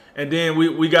Giddey. And then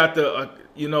we got the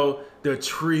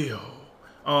trio.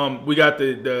 We got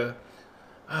the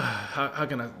how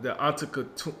can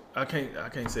I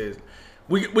can't say it.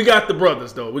 We got the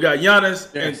brothers though. We got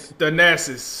Giannis and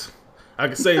Thanasis. I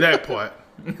can say that part.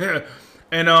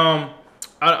 And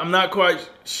I'm not quite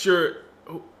sure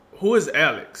who is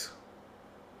Alex.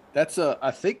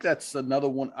 I think that's another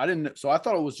one. I didn't. So I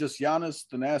thought it was just Giannis,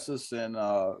 Thanasis, and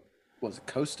was it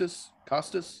Costas?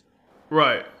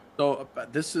 Right. So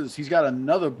he's got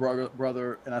another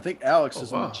brother, and I think Alex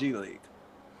is in the G League.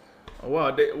 Oh,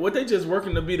 wow. They just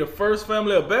working to be the first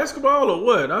family of basketball or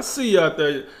what? I see you out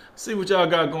there. See what y'all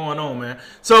got going on, man.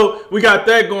 So we got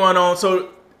that going on. So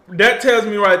that tells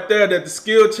me right there that the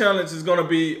skill challenge is going to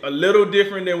be a little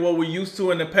different than what we used to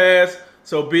in the past.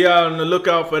 So be out on the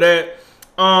lookout for that.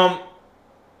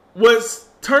 What's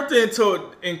turned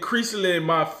into increasingly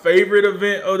my favorite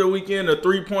event of the weekend, the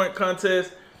 3-point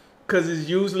contest, because it's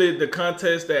usually the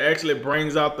contest that actually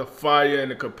brings out the fire and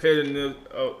the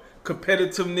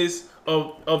competitiveness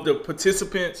of the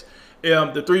participants.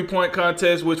 The 3-point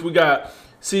contest, which we got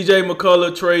C.J.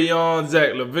 McCullough, Trae Young,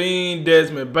 Zach LaVine,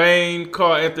 Desmond Bane,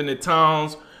 Karl Anthony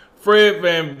Towns, Fred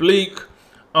VanVleet,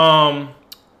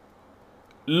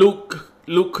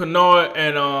 Luke Kennard,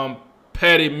 and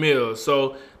Patty Mills.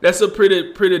 So that's a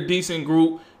pretty decent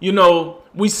group.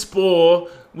 We spoil,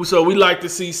 so we like to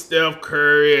see Steph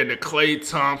Curry and the Klay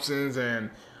Thompsons and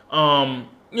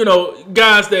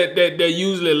guys that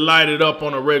usually light it up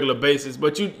on a regular basis.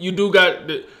 But you do got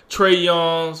the Trae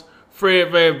Youngs, Fred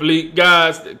VanVleet,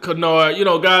 guys, Kennard,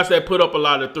 guys that put up a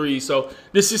lot of threes. So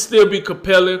this should still be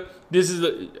compelling. This is,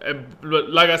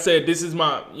 like I said, this is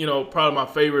my, probably my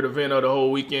favorite event of the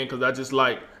whole weekend, because I just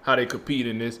like how they compete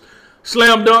in this.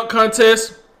 Slam dunk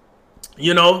contest,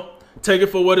 take it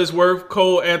for what it's worth.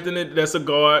 Cole Anthony, that's a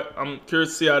guard. I'm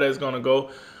curious to see how that's going to go.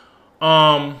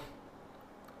 I'm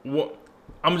going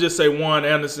to just say Juan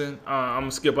Anderson. I'm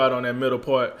going to skip out on that middle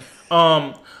part.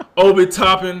 Obi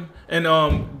Toppin and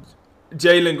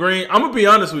Jalen Green. I'm going to be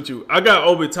honest with you. I got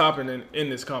Obi Toppin in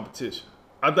this competition.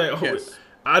 I think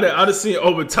I'd have seen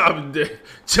Obi Toppin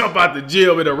jump out the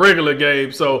gym in a regular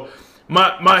game. So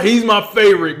he's my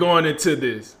favorite going into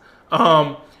this.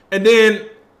 And then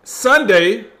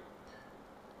Sunday,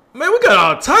 man, we got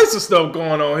all types of stuff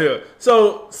going on here.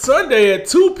 So Sunday at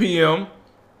 2 p.m.,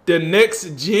 the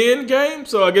Next Gen game.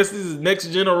 So I guess this is Next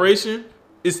Generation.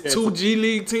 It's 2 G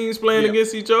League teams playing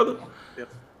against each other. Yep.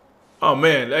 Oh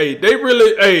man, hey, they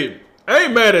really, I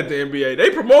ain't mad at the NBA. They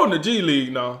promoting the G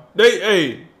League now.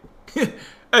 Hey,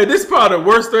 this is probably the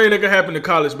worst thing that can happen to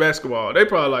college basketball. They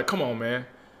probably like, come on, man.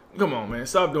 Come on, man.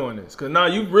 Stop doing this. Because now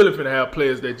you really finna have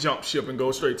players that jump ship and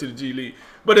go straight to the G League.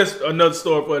 But that's another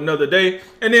story for another day.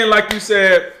 And then, like you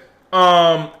said,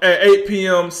 at 8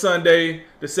 p.m. Sunday,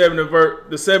 the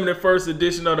 71st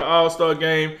edition of the All-Star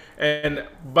Game. And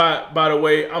by the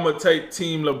way, I'm going to take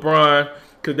Team LeBron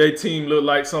because their team looked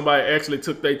like somebody actually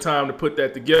took their time to put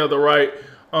that together, right?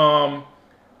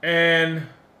 And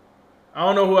I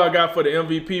don't know who I got for the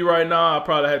MVP right now. I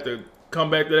probably have to come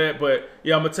back to that, but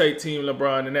yeah, I'm gonna take Team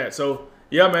LeBron in that. So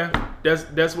yeah, man,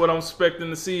 that's what I'm expecting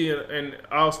to see in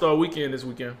All-Star Weekend this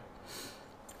weekend.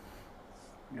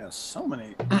 Yeah, so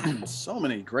many, so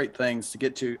many great things to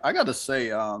get to. I got to say,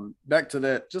 back to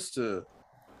that, just to,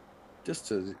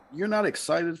 you're not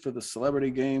excited for the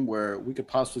celebrity game where we could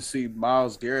possibly see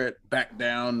Myles Garrett back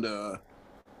down to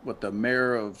what the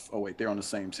mayor of? Oh wait, they're on the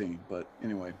same team, but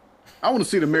anyway, I want to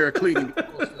see the mayor of Cleveland.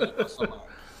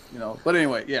 You know, but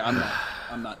anyway, yeah,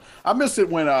 I'm not. I missed it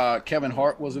when Kevin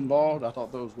Hart was involved. I thought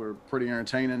those were pretty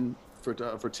entertaining for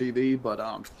TV. But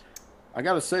I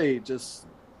gotta say, just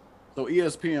so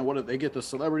ESPN, what did they get the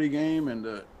celebrity game and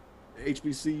the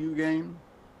HBCU game?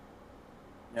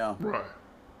 Yeah, right.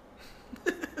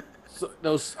 So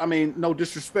those, I mean, no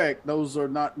disrespect, those are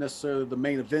not necessarily the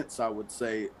main events, I would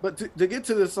say. But to get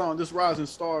to this this Rising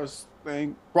Stars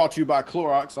thing, brought to you by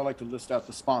Clorox. I like to list out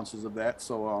the sponsors of that.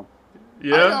 So.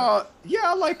 Yeah.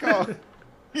 I like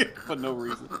yeah, for no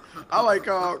reason. I like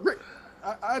Rick.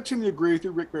 I actually agree with you.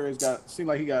 Rick Barry's seemed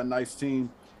like he got a nice team.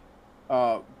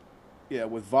 Yeah,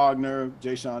 with Wagner,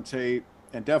 Jayshawn Tate,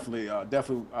 and definitely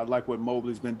I like what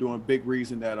Mobley's been doing. Big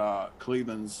reason that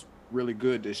Cleveland's really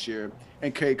good this year.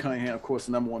 And Cade Cunningham, of course,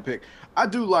 the #1 pick. I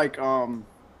do like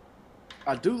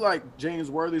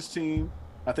James Worthy's team.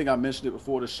 I think I mentioned it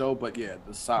before the show, but yeah,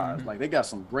 the size. Mm-hmm. Like they got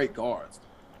some great guards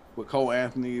with Cole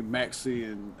Anthony, Maxey,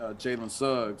 and Jalen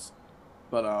Suggs.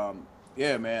 But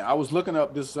yeah, man, I was looking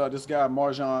up this guy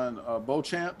Marjan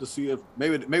Beauchamp to see if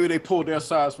maybe they pulled their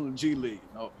size from the G League.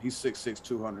 No, he's 6'6",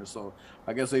 200. So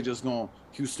I guess they just going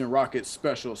Houston Rockets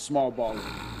special small ball.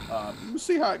 We'll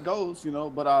see how it goes, you know.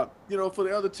 But you know, for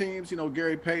the other teams, you know,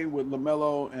 Gary Payton with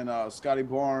LaMelo and Scotty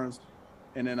Barnes.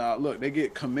 And then, look, they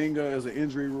get Kuminga as an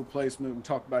injury replacement. We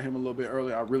talked about him a little bit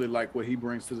earlier. I really like what he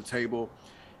brings to the table.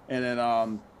 And then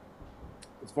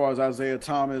as far as Isaiah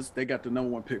Thomas, they got the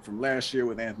 #1 pick from last year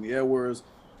with Anthony Edwards.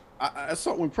 I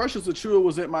saw when Precious Achiuwa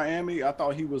was at Miami, I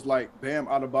thought he was like Bam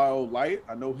Adebayo light.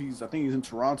 I think he's in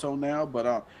Toronto now, but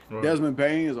right. Desmond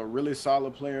Bane is a really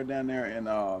solid player down there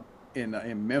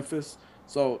in Memphis.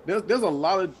 So there's a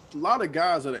lot of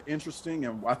guys that are interesting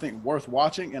and I think worth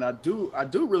watching. And I do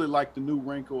really like the new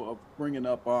wrinkle of bringing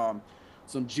up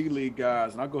some G League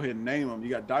guys, and I'll go ahead and name them. You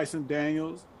got Dyson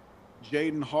Daniels,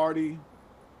 Jaden Hardy,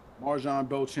 Marjan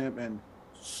Beauchamp, and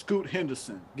Scoot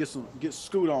Henderson. Get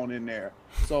Scoot on in there.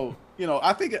 So you know,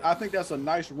 I think that's a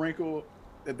nice wrinkle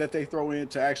that they throw in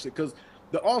to actually, because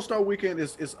the All-Star Weekend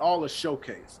is all a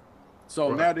showcase. So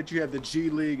right. Now that you have the G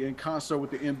League in concert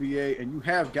with the NBA, and you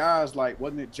have guys like,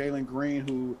 wasn't it Jalen Green,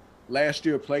 who last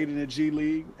year played in the G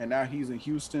League and now he's in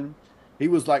Houston. He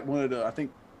was like one of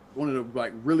the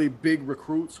like really big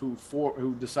recruits who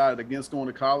decided against going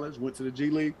to college, went to the G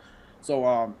League. So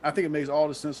I think it makes all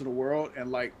the sense in the world.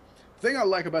 And like the thing I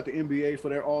like about the NBA for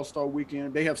their All-Star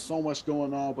Weekend, they have so much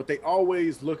going on, but they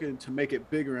always looking to make it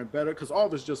bigger and better because all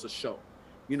of it's just a show.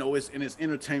 You know, it's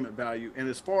entertainment value. And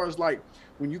as far as like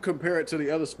when you compare it to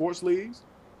the other sports leagues,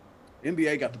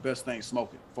 NBA got the best thing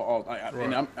smoking for all. Right.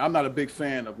 And I'm not a big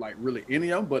fan of like really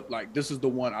any of them, but like this is the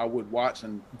one I would watch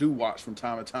and do watch from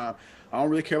time to time. I don't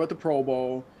really care about the Pro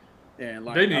Bowl. And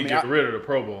like they need to get rid of the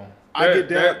Pro Bowl. I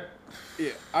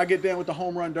get down with the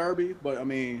home run derby, but I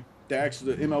mean the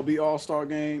MLB All-Star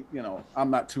game, you know,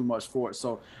 I'm not too much for it.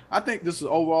 So I think this is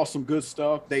overall some good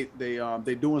stuff. They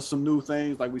doing some new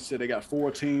things. Like we said, they got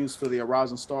 4 teams for the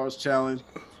Rising Stars Challenge.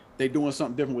 They doing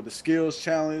something different with the Skills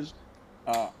Challenge.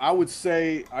 I would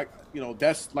say,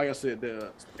 that's like I said,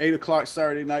 the 8 o'clock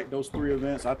Saturday night, those 3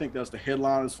 events. I think that's the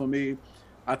headliners for me.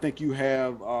 I think you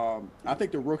have, I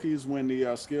think the rookies win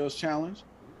the Skills Challenge.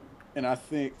 And I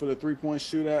think for the 3-point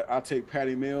shootout, I take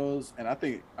Patty Mills. And I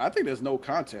think there's no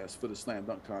contest for the slam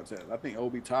dunk contest. I think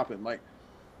Obi Toppin, like,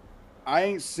 I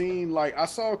ain't seen, like, I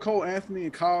saw Cole Anthony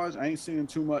in college. I ain't seen him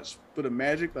too much for the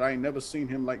Magic, but I ain't never seen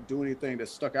him, like, do anything that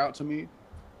stuck out to me.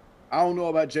 I don't know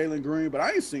about Jalen Green, but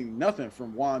I ain't seen nothing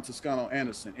from Juan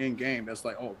Toscano-Anderson in game that's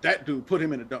like, oh, that dude, put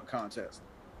him in a dunk contest.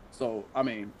 So, I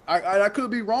mean, I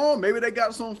could be wrong. Maybe they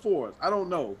got some for us. I don't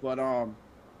know. But,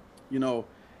 you know,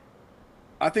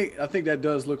 I think that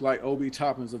does look like Obi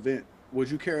Toppin's event. Would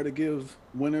you care to give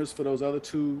winners for those other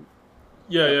 2?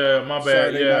 Yeah, my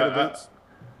bad.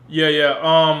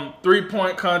 Yeah.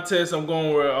 3-point contest. I'm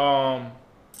going with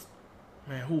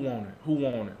man. Who won it?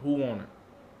 Who won it?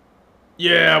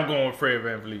 Yeah, I'm going with Fred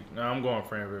VanVleet. No, I'm going with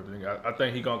Fred VanVleet. I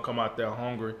think he's gonna come out there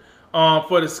hungry.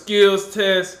 For the skills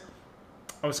test,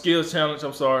 skills challenge.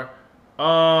 I'm sorry.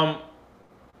 Um,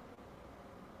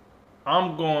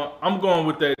 I'm going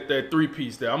with that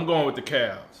 3-piece there. I'm going with the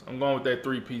Cavs. I'm going with that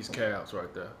 3-piece Cavs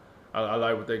right there. I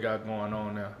like what they got going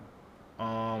on there.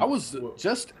 I was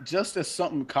just as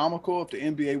something comical. If the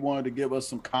NBA wanted to give us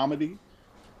some comedy,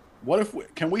 what if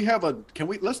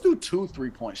let's do 2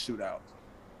 3-point shootouts.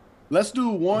 Let's do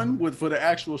one for the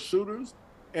actual shooters,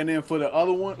 and then for the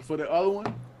other one,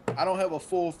 I don't have a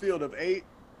full field of 8,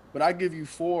 but I give you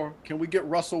 4. Can we get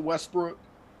Russell Westbrook?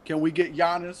 Can we get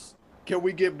Giannis? Can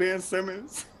we get Ben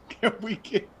Simmons? Can we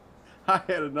get? I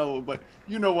had another one, but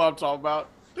you know what I'm talking about.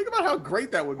 Think about how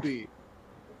great that would be.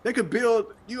 They could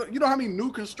build. You know how many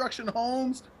new construction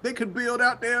homes they could build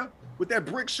out there with that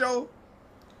brick show.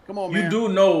 Come on, man. You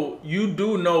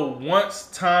do know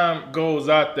once time goes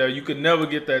out there, you can never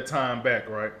get that time back,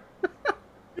 right?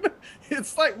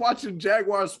 It's like watching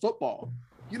Jaguars football.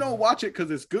 You don't watch it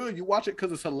because it's good. You watch it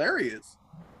because it's hilarious.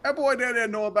 That boy there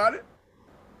didn't know about it.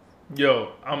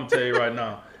 Yo, I'm gonna tell you right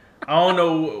now. I don't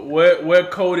know where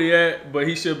Cody at, but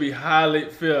he should be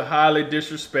feel highly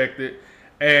disrespected.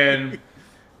 And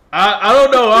I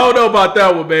don't know about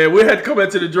that one, man. We had to come back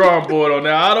to the drawing board on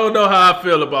that. I don't know how I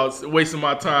feel about wasting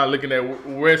my time looking at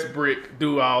Westbrook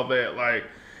do all that. Like,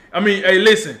 I mean, hey,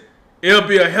 listen, it'll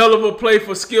be a hell of a play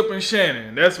for Skip and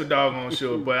Shannon. That's for doggone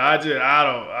sure. But I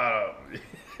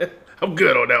don't. I'm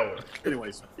good on that one.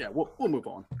 Anyways, yeah, we'll move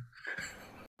on.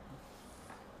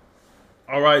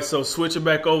 All right, so switching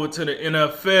back over to the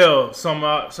NFL, some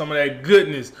of that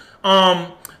goodness.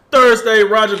 Thursday,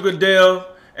 Roger Goodell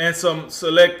and some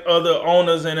select other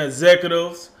owners and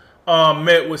executives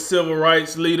met with civil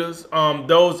rights leaders.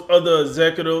 Those other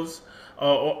executives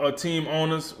or team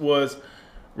owners was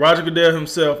Roger Goodell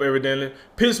himself, evidently,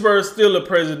 Pittsburgh Steelers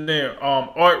president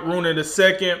Art Rooney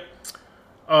II,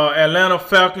 Atlanta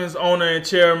Falcons owner and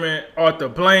chairman Arthur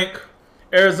Blank,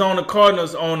 Arizona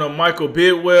Cardinals owner Michael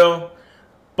Bidwell,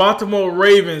 Baltimore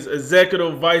Ravens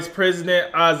executive vice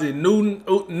president Ozzie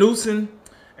Newsome,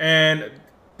 and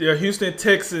the Houston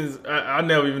Texans, I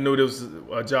never even knew this was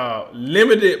a job,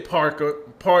 limited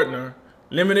partner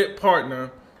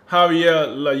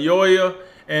Javier Loyola,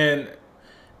 and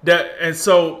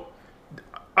so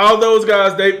all those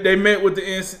guys they met with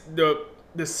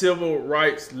the civil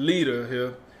rights leader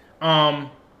here.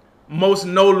 Most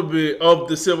notably of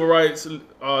the civil rights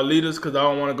leaders, because I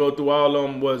don't want to go through all of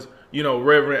them, was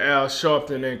Reverend Al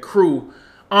Sharpton and crew.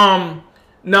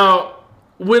 Now,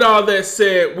 with all that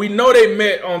said, we know they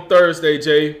met on Thursday,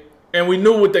 Jay, and we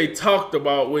knew what they talked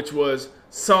about, which was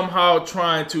somehow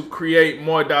trying to create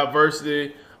more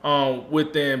diversity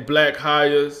within black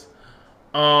hires.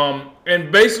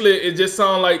 And basically, it just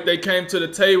sounded like they came to the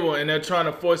table and they're trying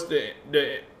to force the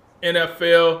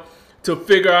NFL to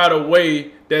figure out a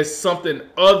way that's something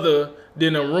other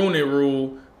than a Rooney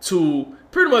Rule to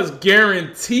pretty much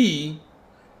guarantee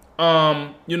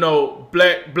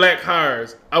black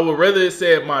hires. I would rather it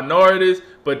said minorities,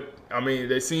 but I mean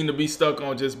they seem to be stuck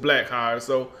on just black hires.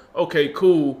 So okay,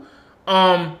 cool.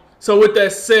 So with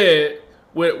that said,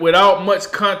 without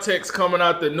much context coming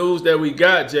out the news that we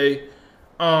got, Jay,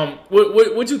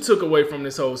 what you took away from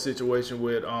this whole situation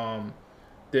with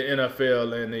the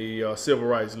NFL and the civil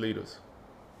rights leaders?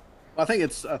 I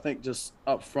think just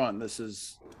up front,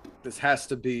 this has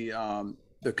to be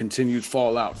the continued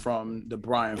fallout from the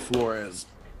Brian Flores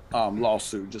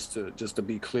lawsuit. Just to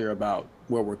be clear about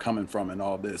where we're coming from and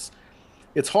all this,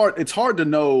 it's hard to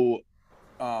know.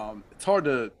 It's hard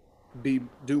to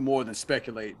do more than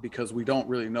speculate because we don't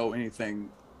really know anything,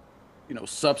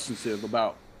 substantive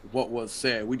about what was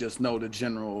said. We just know the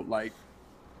general, like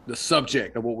the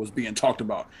subject of what was being talked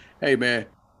about. Hey man,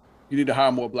 you need to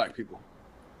hire more black people.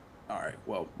 All right.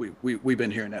 Well, we've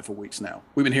been hearing that for weeks now.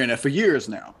 We've been hearing that for years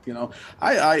now.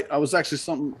 I was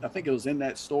actually I think it was in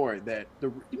that story that the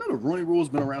Rooney Rule has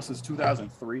been around since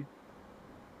 2003.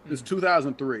 It's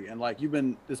 2003, and like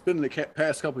it's been in the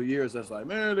past couple of years. That's like,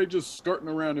 man, they just skirting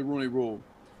around the Rooney Rule.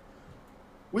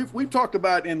 We've talked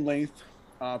about in length,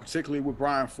 particularly with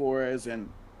Brian Flores and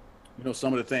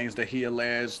some of the things that he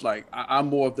alleged. Like I'm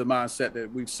more of the mindset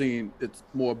that we've seen it's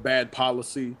more bad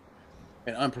policy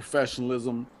and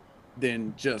unprofessionalism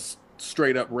than just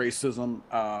straight up racism.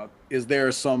 Is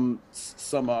there some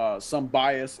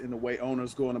bias in the way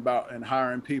owners going about and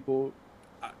hiring people?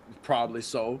 Probably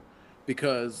so,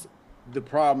 because the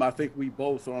problem I think we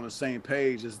both are on the same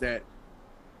page is that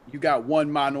you got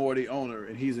one minority owner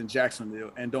and he's in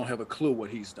Jacksonville and don't have a clue what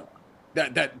he's doing.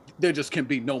 That there just can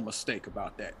be no mistake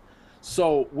about that.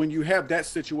 So when you have that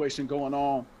situation going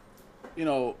on, you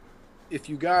know, if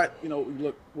you got, you know,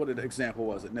 look, what an example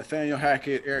was it? Nathaniel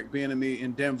Hackett, Eric Bieniemy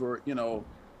in Denver, you know,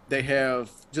 they have,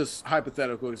 just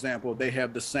hypothetical example, they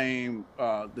have the same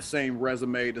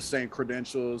resume, the same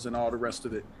credentials and all the rest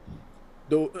of it.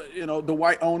 You know, the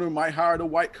white owner might hire the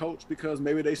white coach because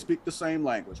maybe they speak the same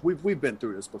language. We've been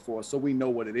through this before, so we know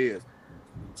what it is.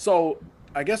 So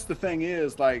I guess the thing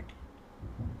is, like,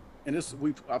 and this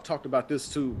I've talked about this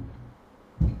too.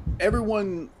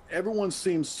 Everyone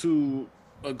seems to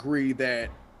agree that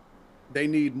we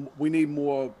need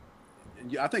more.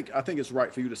 I think it's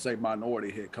right for you to say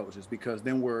minority head coaches, because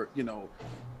then we're, you know,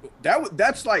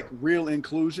 that's like real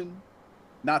inclusion.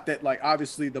 Not that, like,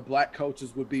 obviously the black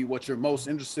coaches would be what you're most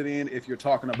interested in if you're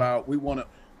talking about we want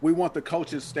the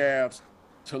coaching staffs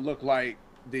to look like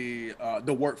the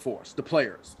workforce, the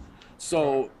players.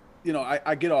 So, you know,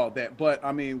 I get all that, but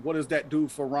I mean, what does that do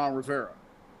for Ron Rivera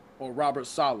or Robert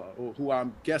Saleh, or who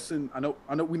I'm guessing, I know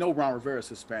we know Ron Rivera is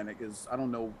Hispanic. I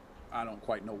don't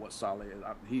quite know what Saleh is.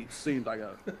 He seemed like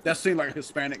that seemed like a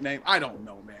Hispanic name. I don't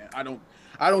know, man.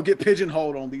 I don't get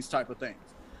pigeonholed on these type of things.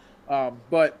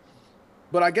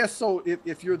 But I guess so.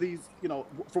 If you're these, you know,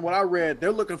 from what I read,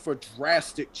 they're looking for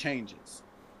drastic changes.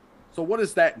 So what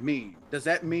does that mean? Does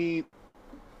that mean,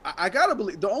 I gotta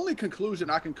believe, the only conclusion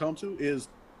I can come to is,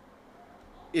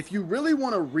 if you really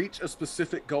want to reach a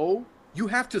specific goal, you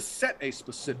have to set a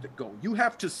specific goal. You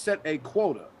have to set a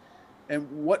quota. And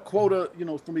what quota, you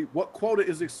know, for me, what quota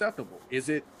is acceptable? Is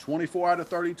it 24 out of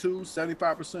 32,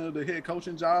 75% of the head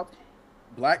coaching job,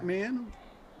 black men?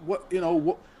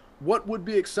 What would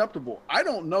be acceptable? I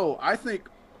don't know. I think,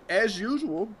 as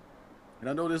usual, and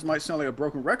I know this might sound like a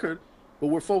broken record, but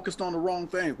we're focused on the wrong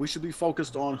thing. We should be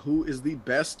focused on who is the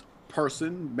best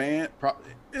person, man,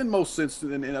 in most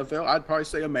senses in the NFL, I'd probably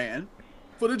say a man,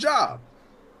 for the job.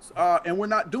 And we're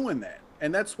not doing that.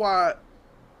 And that's why,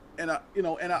 and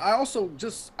I also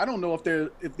just, I don't know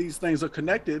if these things are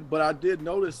connected, but I did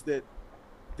notice that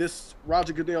this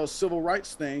Roger Goodell civil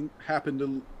rights thing happened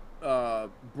to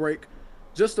break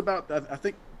just about, I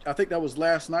think that was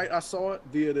last night I saw it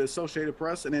via the Associated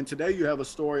Press. And then today you have a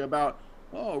story about,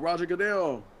 Roger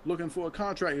Goodell looking for a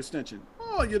contract extension.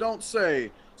 Oh, you don't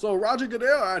say. So Roger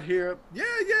Goodell out here,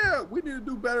 yeah, we need to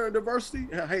do better in diversity.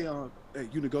 Hey,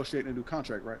 you negotiating a new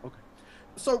contract, right? Okay.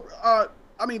 So,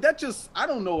 I mean, that just, I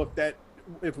don't know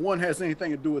if one has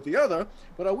anything to do with the other,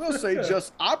 but I will say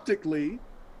just optically,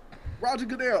 Roger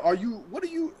Goodell,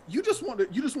 you just want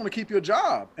to keep your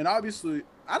job. And obviously,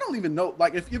 I don't even know,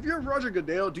 like, if you're Roger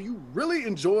Goodell, do you really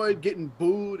enjoy getting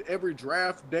booed every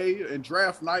draft day and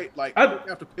draft night? Like, you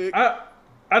have to pick.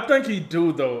 I think he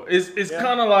do, though. It's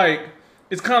kind of like,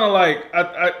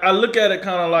 I look at it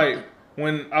kind of like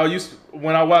when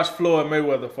I watch Floyd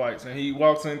Mayweather fights and he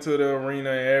walks into the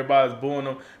arena and everybody's booing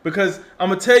him. Because I'm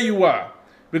gonna tell you why.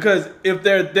 Because if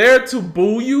they're there to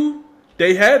boo you,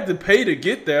 they had to pay to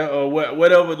get there, or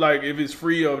whatever. Like, if it's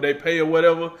free or they pay or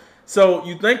whatever. So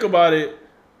you think about it,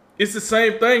 it's the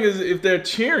same thing as if they're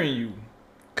cheering you,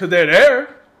 because they're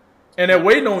there and they're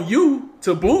waiting on you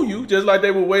to boo you, just like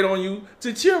they would wait on you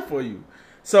to cheer for you.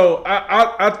 So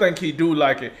I think he do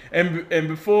like it. And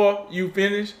before you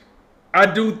finish, I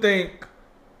do think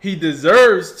he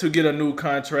deserves to get a new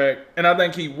contract, and I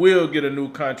think he will get a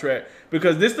new contract,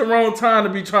 because this is the wrong time to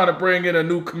be trying to bring in a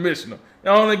new commissioner.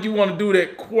 I don't think you want to do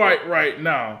that quite right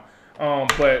now,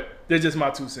 but that's just my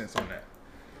 2 cents on that.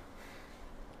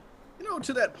 You know,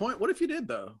 to that point, what if you did,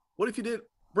 though? What if you did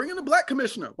bring in a black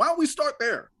commissioner? Why don't we start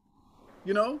there?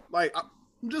 You know, like,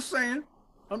 I'm just saying,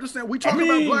 we talk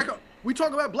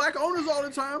about black owners all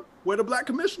the time. Where the black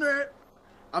commissioner at?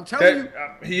 I'm telling you,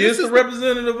 he is the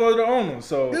representative of the owner,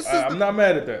 so I'm not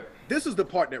mad at that. This is the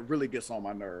part that really gets on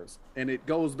my nerves, and it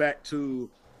goes back to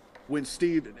when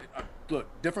Steve. Look,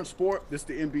 different sport. This is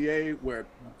the NBA, where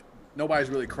nobody's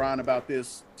really crying about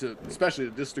this, especially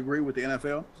to this degree with the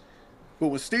NFL. But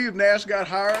when Steve Nash got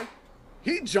hired,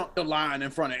 he jumped the line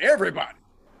in front of everybody,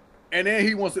 and then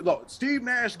he wants to look. Steve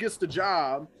Nash gets the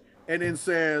job, and then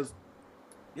says,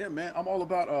 "Yeah, man, I'm all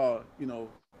about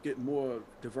getting more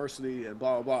diversity and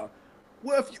blah, blah, blah."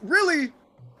 Well,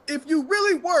 if you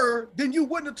really were, then you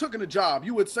wouldn't have taken the job.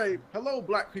 You would say, "Hello,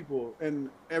 black people," and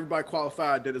everybody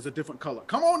qualified that is a different color.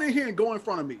 Come on in here and go in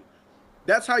front of me.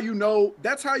 That's how you know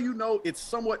it's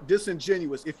somewhat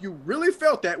disingenuous. If you really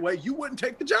felt that way, you wouldn't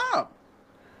take the job.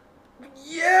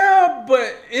 Yeah,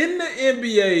 but in the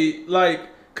NBA, like,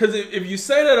 because if you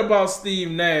say that about Steve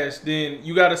Nash, then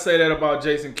you got to say that about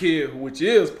Jason Kidd, which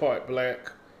is part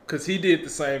black, because he did the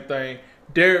same thing.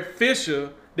 Derek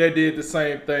Fisher that did the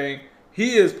same thing.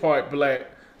 He is part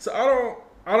black. So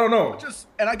I don't know.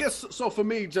 And I guess so for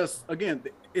me, just again,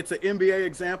 it's an NBA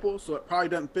example, so it probably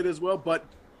doesn't fit as well. But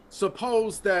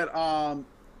suppose that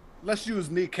let's use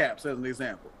kneecaps as an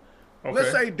example. Okay.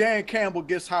 Let's say Dan Campbell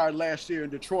gets hired last year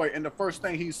in Detroit, and the first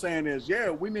thing he's saying is,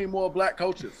 "Yeah, we need more black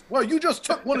coaches." Well, you just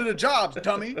took one of the jobs,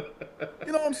 dummy.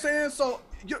 You know what I'm saying? So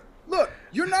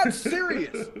you're not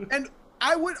serious, and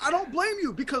I don't blame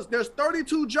you because there's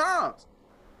 32 jobs.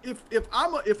 If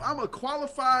I'm a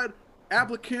qualified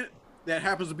applicant that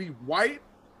happens to be white,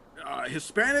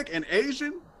 Hispanic, and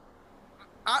Asian,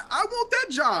 I want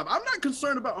that job. I'm not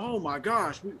concerned about, oh my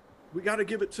gosh, we got to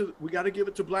give it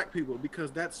to black people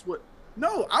because that's what.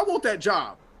 No, I want that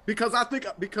job because I think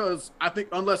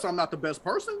unless I'm not the best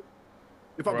person,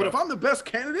 but if I'm the best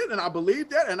candidate and I believe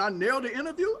that and I nailed the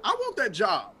interview, I want that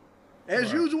job.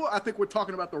 As usual, I think we're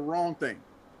talking about the wrong thing.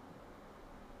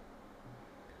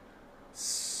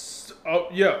 Oh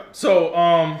yeah.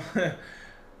 So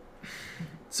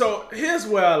so here's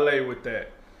where I lay with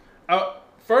that.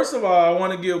 First of all, I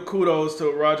want to give kudos to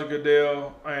Roger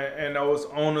Goodell and those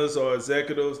owners or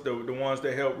executives, the ones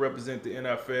that help represent the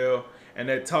NFL and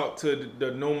that talk to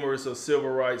the numerous of civil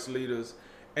rights leaders.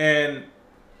 And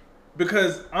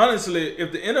because honestly,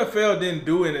 if the NFL didn't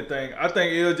do anything, I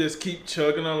think it'll just keep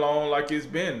chugging along like it's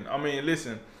been. I mean,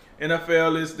 listen,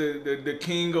 NFL is the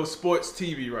king of sports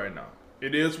TV right now.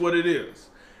 It is what it is.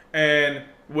 And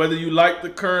whether you like the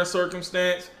current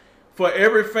circumstance, for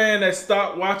every fan that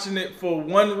stopped watching it for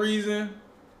one reason,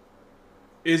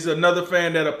 is another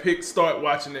fan that'll start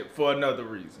watching it for another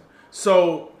reason.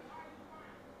 So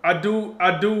I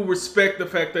do respect the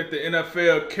fact that the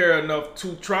NFL care enough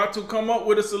to try to come up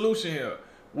with a solution here.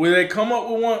 Will they come up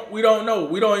with one? We don't know.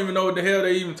 We don't even know what the hell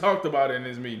they even talked about in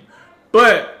this meeting.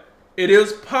 But it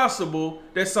is possible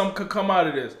that something could come out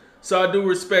of this. So I do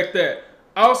respect that.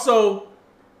 Also,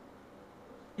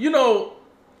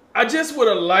 I just would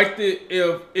have liked it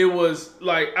if it was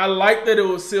like, I like that it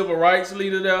was civil rights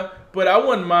leader there, but I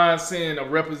wouldn't mind seeing a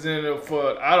representative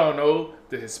for, I don't know,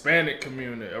 the Hispanic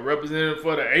community, a representative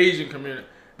for the Asian community.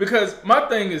 Because my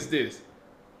thing is this,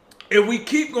 if we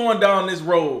keep going down this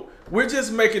road, we're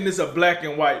just making this a black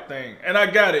and white thing. And I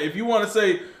got it. If you want to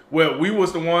say, well, we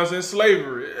was the ones in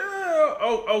slavery,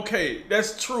 okay,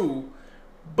 that's true.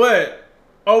 But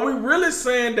are we really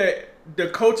saying that the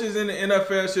coaches in the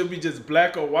NFL should be just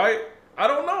black or white? I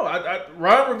don't know.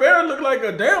 Ron Rivera looked like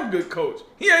a damn good coach.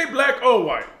 He ain't black or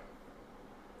white.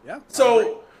 Yeah.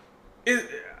 So,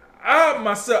 I'm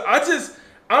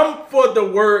for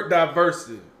the word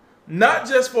diversity. Not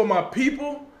just for my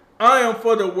people. I am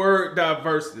for the word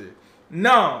diversity.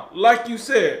 Now, like you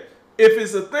said, if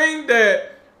it's a thing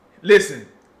that, listen,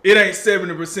 it ain't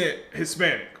 70%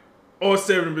 Hispanic or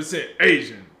 70%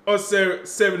 Asian or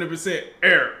 70%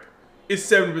 Arab. It's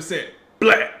 70%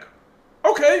 black.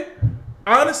 Okay,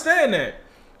 I understand that.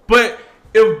 But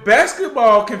if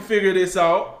basketball can figure this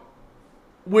out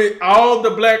with all the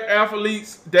black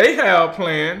athletes they have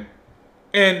playing,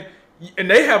 and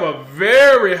they have a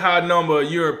very high number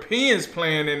of Europeans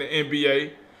playing in the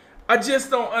NBA, I just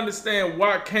don't understand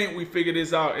why can't we figure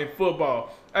this out in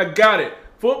football. I got it.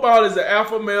 Football is an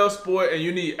alpha male sport, and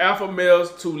you need alpha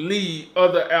males to lead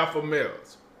other alpha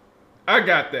males. I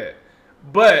got that.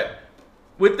 But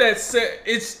with that said,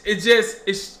 it's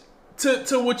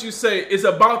to what you say. It's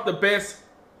about the best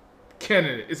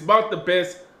candidate. It's about the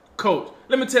best coach.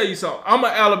 Let me tell you something. I'm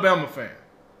an Alabama fan.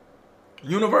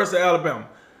 University of Alabama.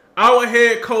 Our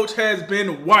head coach has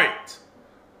been white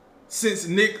since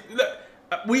Nick.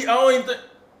 I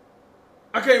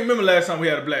can't remember last time we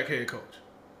had a black head coach.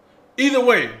 Either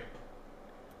way,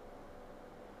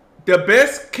 the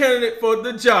best candidate for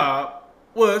the job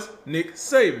was Nick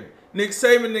Saban. Nick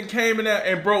Saban then came in there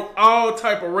and broke all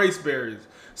type of race barriers.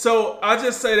 So I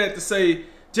just say that to say,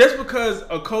 just because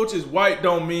a coach is white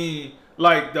don't mean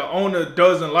like the owner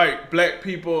doesn't like black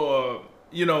people or,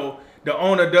 the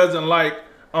owner doesn't like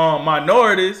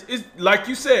minorities. It's like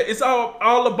you said, it's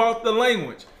all about the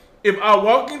language. If I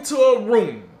walk into a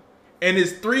room and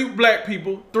it's 3 black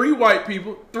people, 3 white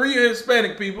people, 3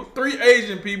 Hispanic people, 3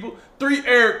 Asian people, 3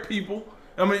 Arab people,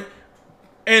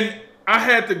 and I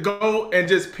had to go and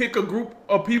just pick a group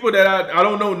of people that I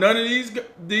don't know none of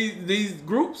these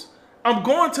groups, I'm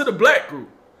going to the black group.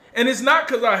 And it's not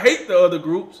because I hate the other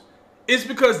groups. It's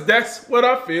because that's what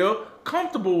I feel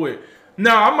comfortable with.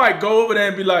 Now, I might go over there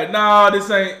and be like, nah, this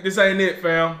ain't it,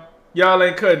 fam. Y'all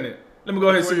ain't cutting it. Let me go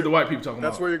ahead and see what the white people talking about.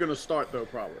 That's where you're going to start, though,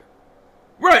 probably.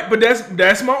 Right, but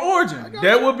that's my origin.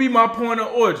 That would be my point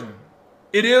of origin.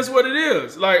 it is what it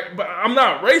is. Like, but I'm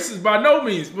not racist by no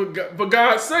means. But for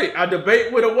God's sake, I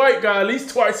debate with a white guy at least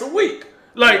twice a week.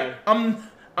 Like,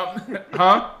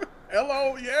 huh?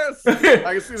 Hello, yes. I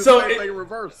can see the same thing in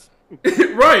reverse.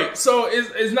 Right. So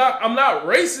it's not. I'm not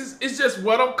racist. It's just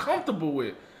what I'm comfortable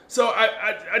with. So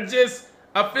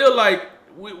I feel like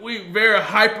we very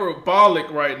hyperbolic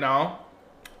right now.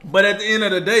 But at the end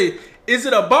of the day, is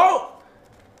it about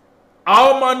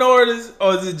all minorities,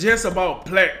 or is it just about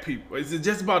black people? Is it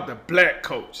just about the black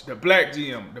coach, the black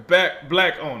GM, the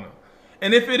black owner?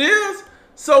 And if it is,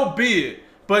 so be it.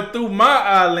 But through my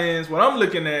eye lens, what I'm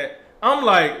looking at, I'm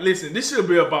like, listen, this should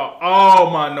be about all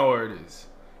minorities.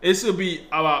 It should be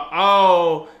about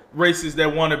all races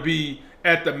that want to be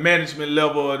at the management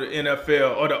level of the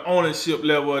NFL or the ownership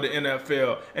level of the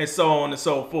NFL, and so on and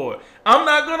so forth. I'm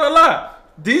not gonna lie.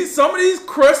 Some of these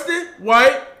crusty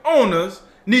white owners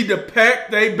need to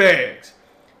pack their bags.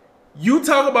 You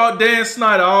talk about Dan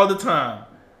Snyder all the time.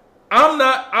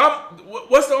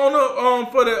 What's the owner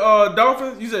for the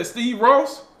Dolphins? You said Steve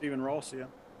Ross? Stephen Ross, yeah.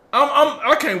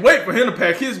 I can't wait for him to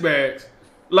pack his bags.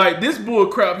 Like this bull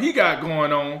crap he got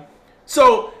going on.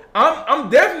 So I'm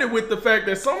definitely with the fact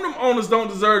that some of them owners don't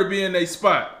deserve to be in their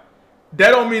spot.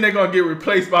 That don't mean they're gonna get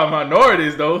replaced by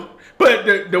minorities though. But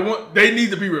they need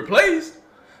to be replaced.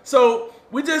 So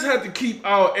we just have to keep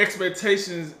our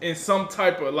expectations in some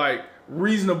type of like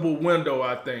reasonable window,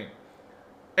 I think.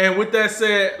 And with that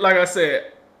said, like I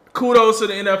said, kudos to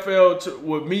the NFL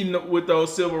with meeting with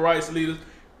those civil rights leaders.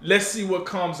 Let's see what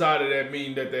comes out of that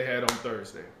meeting that they had on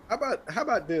Thursday. How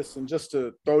about this? And just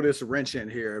to throw this wrench in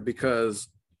here, because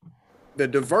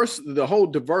the whole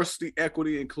diversity,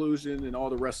 equity, inclusion, and all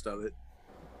the rest of it.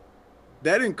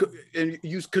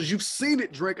 Because you've seen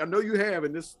it, Drink. I know you have,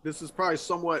 and this is probably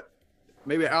somewhat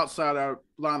maybe outside our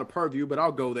line of purview, but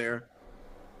I'll go there.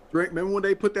 Drink, remember when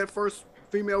they put that first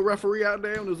female referee out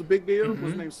there and it was a big deal? Mm-hmm.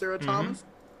 Was named Sarah Thomas.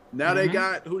 Now they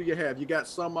got, who do you have? You got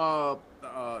some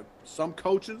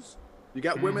coaches. You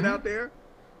got women out there.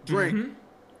 Drink.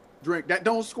 That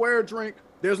don't square, Drink.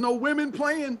 There's no women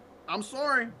playing. I'm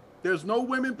sorry. There's no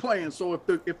women playing. So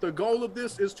if the goal of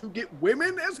this is to get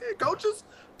women as head coaches,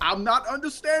 I'm not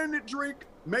understanding it, Drink.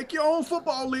 Make your own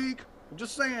football league. I'm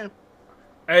just saying.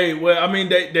 Hey, well, I mean,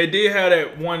 they did have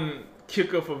that one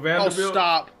kicker for Vanderbilt. Oh,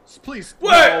 stop. Please.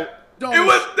 What? No, it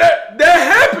was that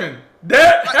happened.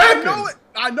 That happened.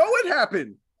 I know it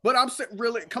happened. But I'm saying,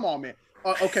 really, come on, man.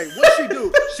 Okay, what she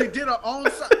do? She did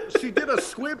she did a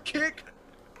squib kick,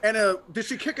 and did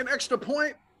she kick an extra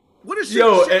point? What is she?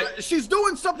 She's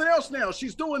doing something else now.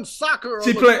 She's doing soccer.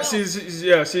 She played.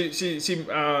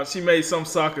 She made some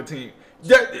soccer team.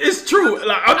 It's true.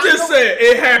 Like I'm just saying,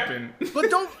 it happened. But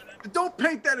don't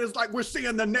paint that as like we're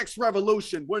seeing the next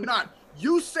revolution. We're not.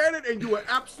 You said it, and you were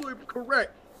absolutely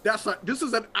correct. This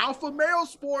is an alpha male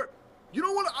sport. You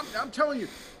know what? I'm telling you.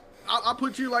 I'll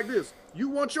put you like this. You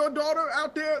want your daughter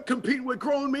out there competing with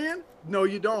grown men? No,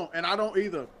 you don't, and I don't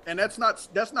either. And that's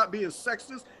not being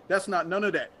sexist. That's not none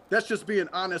of that. That's just being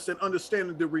honest and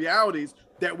understanding the realities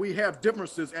that we have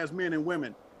differences as men and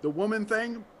women. The woman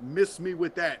thing, miss me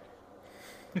with that.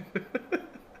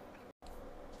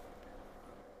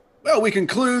 Well, we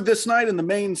conclude this night in the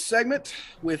main segment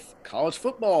with college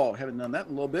football. Haven't done that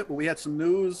in a little bit, but we had some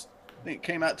news. I think it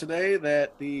came out today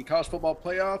that the college football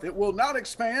playoff, it will not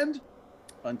expand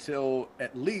until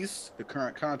at least the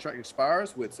current contract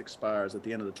expires, which expires at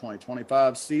the end of the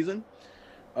 2025 season.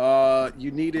 I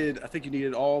think you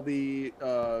needed all the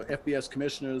FBS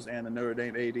commissioners and the Notre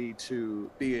Dame AD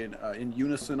to be in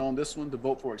unison on this one to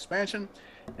vote for expansion,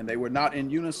 and they were not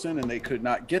in unison and they could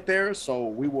not get there. So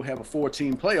we will have a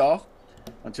 4-team playoff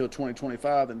until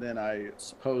 2025, and then I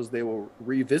suppose they will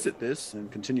revisit this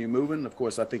and continue moving. Of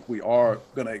course, I think we are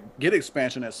going to get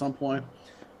expansion at some point.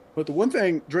 But the one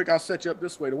thing, Drake, I'll set you up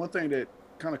this way. The one thing that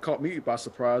kind of caught me by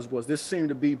surprise was this seemed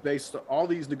to be based on all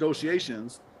these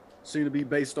negotiations seem to be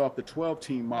based off the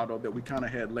 12-team model that we kind of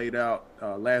had laid out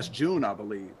last June, I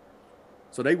believe.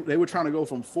 So they were trying to go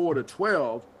from 4 to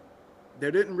 12. There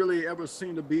didn't really ever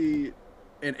seem to be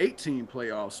an 8-team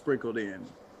playoff sprinkled in.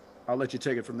 I'll let you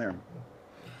take it from there.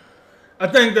 I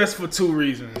think that's for two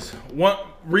reasons.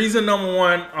 Reason number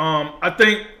one, I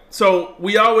think, so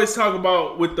we always talk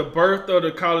about with the birth of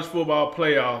the college football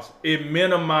playoffs, it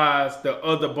minimized the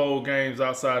other bowl games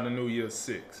outside the New Year's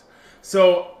Six.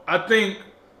 So I think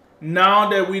now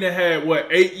that we done had,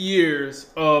 8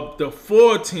 years of the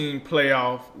 4-team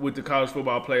playoff with the college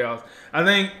football playoffs, I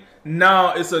think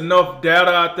now it's enough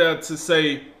data out there to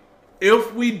say,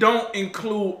 if we don't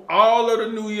include all of the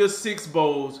New Year's Six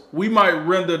bowls, we might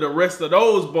render the rest of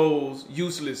those bowls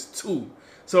useless too.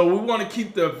 So we want to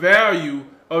keep the value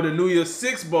of the New Year's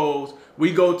 6 bowls,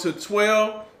 we go to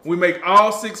 12. We make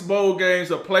all 6 bowl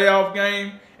games a playoff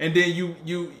game, and then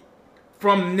you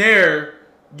from there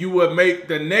you would make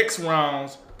the next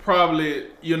rounds probably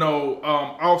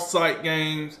off-site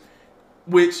games,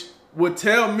 which would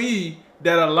tell me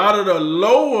that a lot of the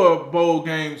lower bowl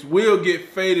games will get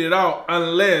faded out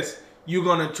unless you're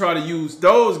going to try to use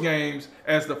those games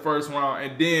as the first round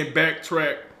and then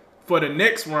backtrack for the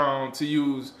next round to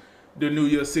use the New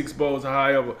Year's 6 bowls or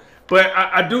however. But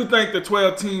I do think the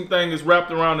 12-team thing is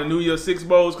wrapped around the New Year's 6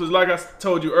 bowls because, like I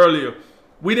told you earlier,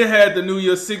 we done had the New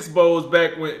Year's 6 bowls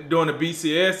back during the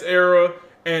BCS era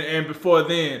and before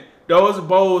then. Those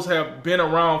bowls have been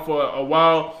around for a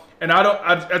while. And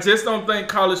I just don't think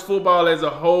college football as a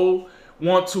whole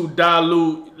want to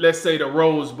dilute, let's say, the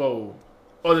Rose Bowl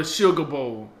or the Sugar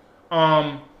Bowl,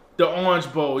 the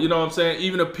Orange Bowl. You know what I'm saying?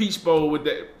 Even the Peach Bowl, with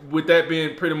that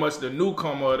being pretty much the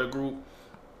newcomer of the group.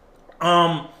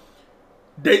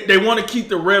 They want to keep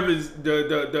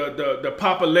the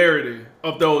popularity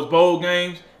of those bowl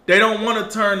games. They don't want to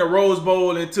turn the Rose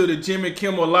Bowl into the Jimmy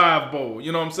Kimmel Live Bowl.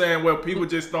 You know what I'm saying? Where people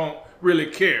just don't really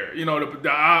care. You know,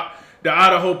 the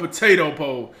Idaho Potato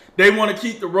Bowl. They want to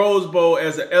keep the Rose Bowl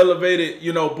as an elevated,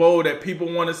 bowl that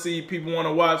people want to see, people want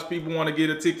to watch, people want to get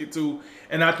a ticket to,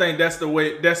 and I think that's the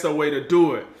way to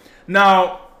do it.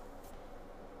 Now,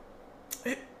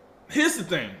 here's the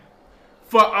thing.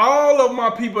 For all of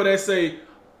my people that say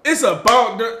it's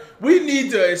about we need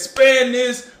to expand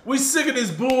this, we sick of this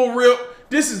bull rip,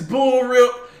 this is bull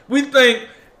rip, we think,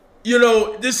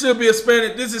 this should be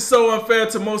expanded, this is so unfair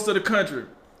to most of the country.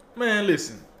 Man,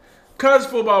 listen. College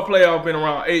football playoff been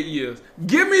around 8 years.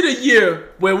 Give me the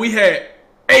year where we had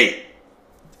eight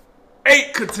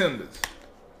contenders.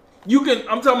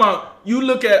 I'm talking about, you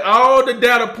look at all the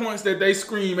data points that they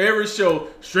scream every show,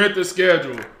 strength of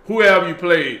schedule, who have you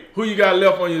played, who you got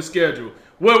left on your schedule,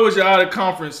 what was your out of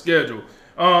conference schedule,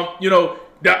 the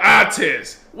eye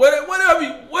test,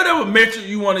 whatever metric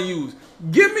you want to use.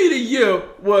 Give me the year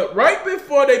right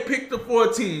before they picked the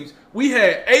 4 teams, we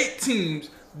had 8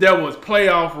 teams that was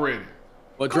playoff ready.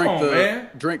 But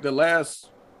drink the last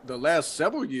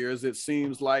several years, it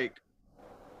seems like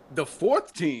the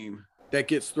 4th team that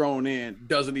gets thrown in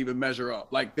doesn't even measure up.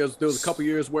 Like there was a couple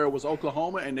years where it was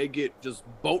Oklahoma and they get just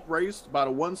boat raced by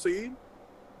the 1 seed.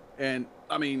 And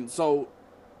I mean, so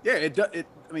yeah,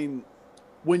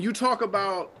 when you talk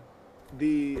about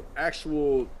the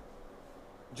actual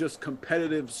just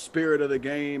competitive spirit of the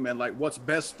game and like what's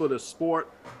best for the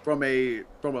sport from a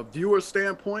viewer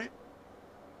standpoint,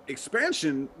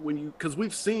 expansion, because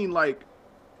we've seen like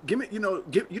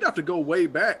you'd have to go way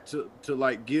back to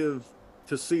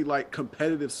see like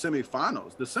competitive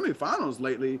semifinals. The semifinals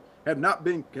lately have not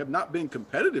been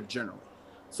competitive generally.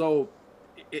 So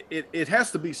it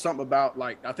has to be something about,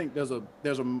 like, I think there's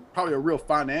probably a real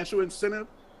financial incentive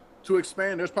to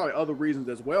expand. There's probably other reasons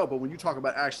as well, but when you talk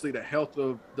about actually the health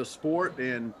of the sport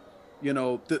and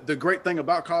the great thing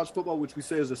about college football, which we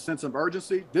say is a sense of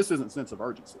urgency, this isn't sense of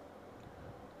urgency.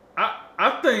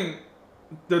 I think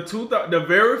the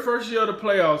very first year of the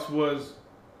playoffs was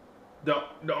the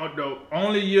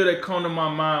only year that come to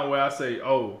my mind where I say,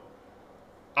 oh,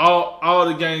 all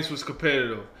the games was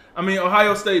competitive. I mean,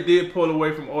 Ohio State did pull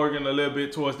away from Oregon a little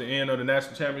bit towards the end of the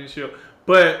national championship,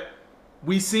 but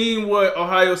we seen how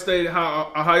Ohio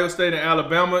State and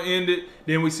Alabama ended.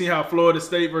 Then we see how Florida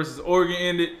State versus Oregon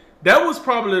ended. That was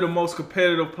probably the most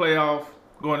competitive playoff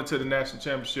going into the national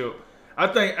championship. I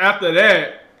think after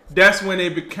that, that's when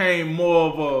it became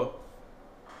more of a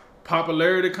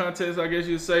popularity contest, I guess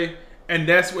you'd say. And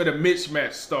that's where the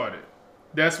mismatch started.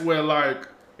 That's where, like,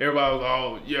 everybody was,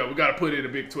 oh, yeah, we got to put it in the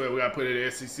Big 12. We got to put it in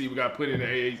the SEC. We got to put it in the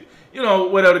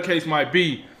AAC. Whatever the case might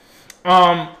be.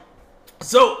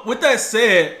 So, with that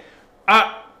said,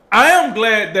 I am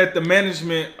glad that the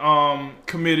management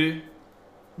committee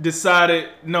decided,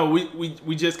 no,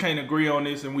 we just can't agree on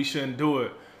this and we shouldn't do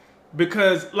it.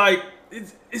 Because, like,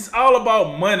 it's all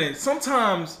about money.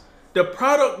 Sometimes the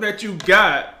product that you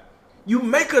got, you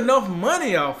make enough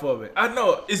money off of it. I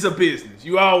know it's a business.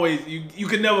 You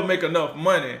can never make enough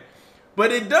money.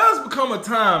 But it does become a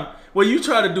time where you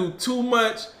try to do too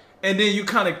much and then you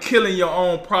kind of killing your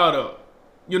own product.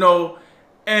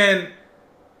 And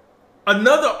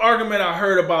another argument I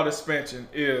heard about expansion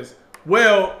is,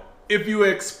 well, if you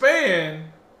expand,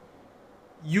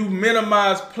 you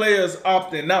minimize players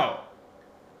opting out.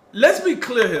 Let's be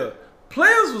clear here.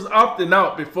 Players was opting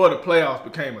out before the playoffs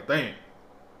became a thing.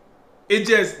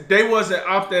 They wasn't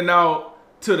opting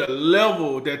out to the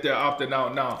level that they're opting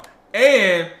out now.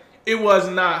 And it was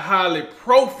not highly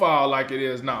profiled like it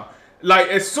is now. Like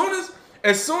as soon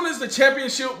as the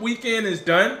championship weekend is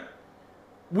done,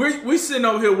 we sitting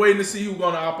over here waiting to see who's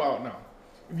gonna opt out now.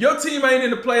 If your team ain't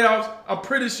in the playoffs, I'm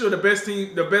pretty sure the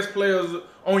best players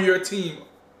on your team,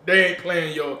 they ain't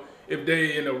playing if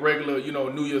they in a regular,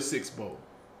 New Year's Six bowl.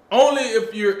 Only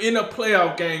if you're in a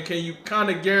playoff game can you kind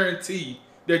of guarantee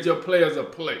that your players will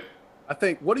play. I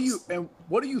think. What do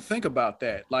you think about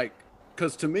that? Like,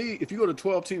 because to me, if you go to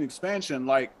 12-team expansion,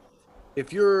 like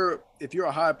if you're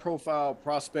a high profile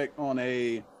prospect on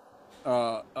a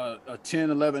 10,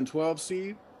 11, 12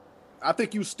 seed, I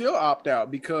think you still opt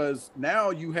out, because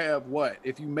now you have what?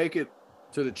 If you make it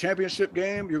to the championship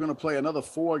game, you're going to play another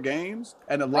 4 games,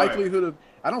 and the likelihood of,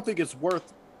 I don't think it's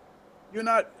worth. You're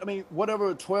not. I mean,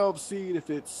 whatever 12 seed, if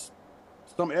it's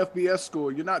some FBS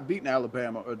school, you're not beating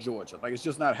Alabama or Georgia. Like, it's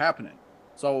just not happening.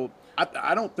 So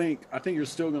I don't think. I think you're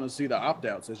still going to see the opt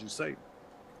outs, as you say.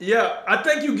 Yeah, I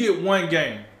think you get one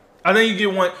game. I think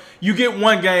you get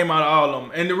one game out of all of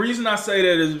them. And the reason I say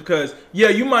that is because, yeah,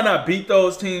 you might not beat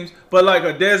those teams, but like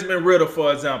a Desmond Ridder,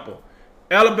 for example,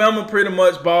 Alabama pretty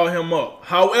much balled him up.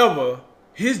 However,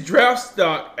 his draft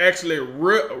stock actually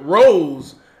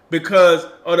rose because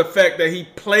of the fact that he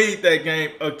played that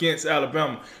game against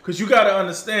Alabama. Because you got to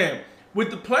understand, with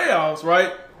the playoffs,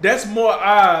 right, that's more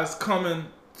eyes coming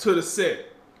to the set.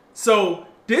 So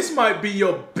this might be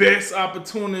your best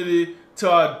opportunity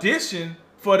to audition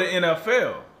for the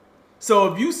NFL.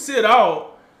 So if you sit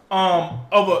out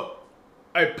of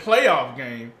a playoff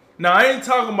game, now I ain't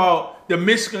talking about the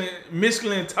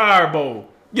Michigan Tire Bowl.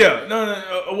 Yeah,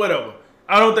 no, whatever.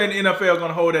 I don't think the NFL is going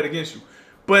to hold that against you.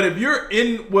 But if you're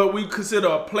in what we consider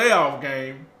a playoff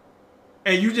game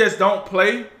and you just don't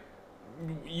play,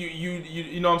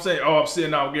 you know what I'm saying? Oh, I'm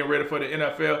sitting out getting ready for the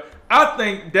NFL. I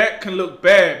think that can look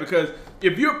bad, because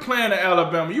if you're playing at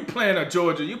Alabama, you're playing at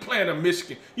Georgia, you're playing at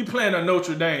Michigan, you're playing at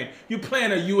Notre Dame, you're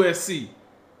playing at USC,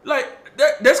 like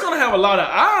that's gonna have a lot of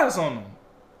eyes on them.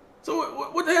 So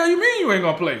what the hell you mean you ain't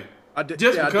gonna play?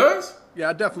 Because?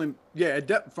 I definitely. Yeah,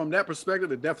 from that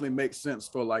perspective, it definitely makes sense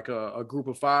for like a group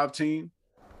of 5 team.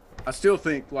 I still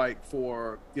think, like,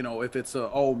 for, if it's a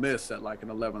Ole Miss at like an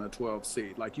 11 or 12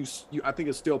 seed, like I think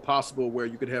it's still possible where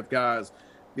you could have guys,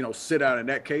 sit out in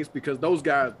that case, because those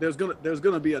guys, there's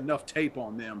gonna be enough tape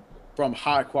on them from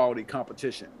high quality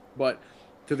competition. But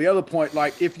to the other point,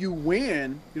 like if you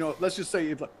win, let's just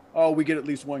say we get at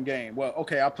least one game. Well,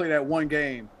 okay, I'll play that one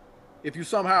game. If you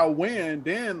somehow win,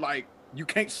 then like you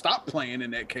can't stop playing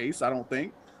in that case, I don't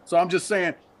think. So I'm just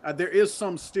saying there is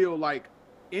some still like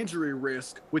injury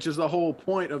risk, which is the whole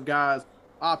point of guys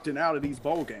opting out of these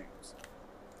bowl games.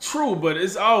 True, but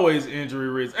it's always injury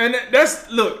risk. And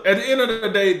look, at the end of the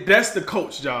day, that's the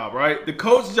coach job, right? The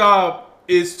coach job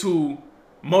is to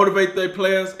motivate their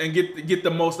players and get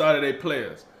the most out of their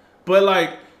players. But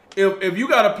like if you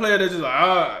got a player that's just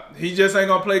like, he just ain't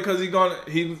gonna play because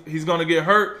he's gonna get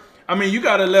hurt. I mean, you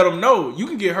gotta let them know you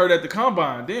can get hurt at the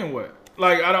combine. Then what?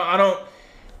 Like I don't.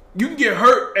 You can get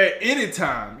hurt at any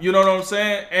time. You know what I'm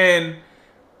saying? And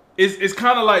it's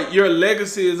kind of like your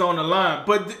legacy is on the line.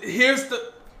 But here's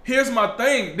my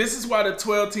thing. This is why the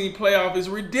 12-team playoff is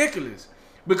ridiculous,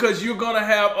 because you're gonna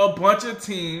have a bunch of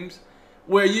teams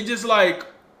where you just like,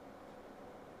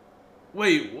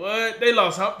 wait, what? They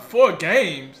lost 4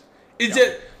 games.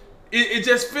 It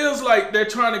just feels like they're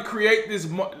trying to create this.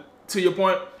 To your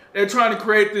point, they're trying to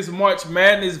create this March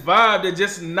Madness vibe that's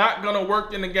just not gonna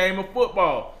work in the game of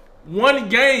football. One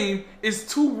game is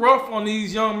too rough on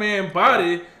these young men's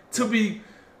body to be,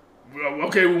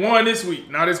 okay, we won this week.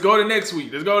 Now let's go to next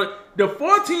week. The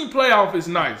 14 playoff is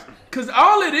nice, because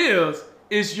all it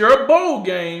is your bowl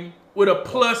game with a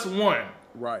 +1.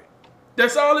 Right.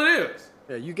 That's all it is.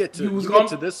 Yeah, you get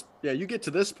to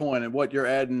this point, and what you're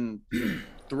adding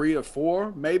 3 or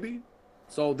 4 maybe.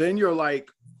 So then you're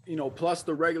like, plus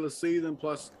the regular season,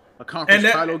 plus a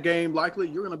conference title game, likely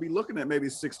you're going to be looking at maybe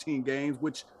 16 games,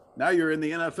 which now you're in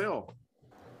the NFL.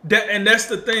 And that's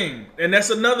the thing. And that's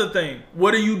another thing.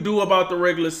 What do you do about the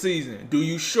regular season? Do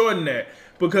you shorten that?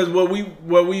 Because what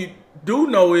we do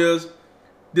know is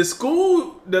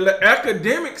the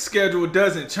academic schedule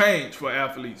doesn't change for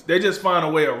athletes. They just find a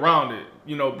way around it.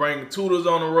 Bring tutors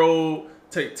on the road,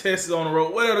 take tests on the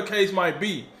road, whatever the case might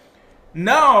be.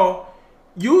 Now,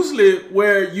 usually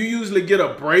where you usually get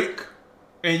a break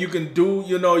and you can do,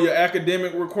 your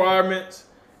academic requirements,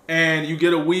 and you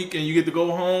get a week and you get to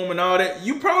go home and all that,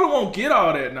 you probably won't get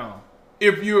all that now.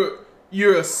 If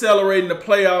you're accelerating the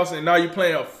playoffs and now you're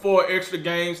playing 4 extra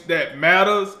games that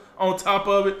matters on top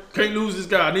of it. Can't lose this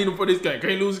guy. I need him for this game.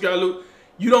 Can't lose this guy.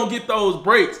 You don't get those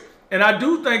breaks. And I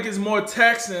do think it's more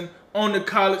taxing on the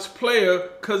college player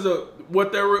because of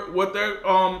what their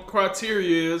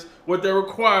criteria is, what their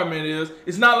requirement is.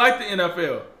 It's not like the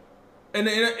NFL. In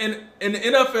the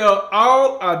NFL,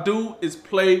 all I do is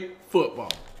play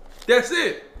football. That's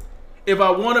it. If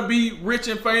I want to be rich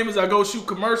and famous, I go shoot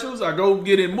commercials, I go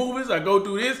get in movies, I go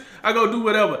do this, I go do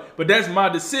whatever. But that's my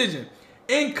decision.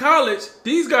 In college,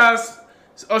 these guys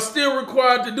are still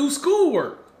required to do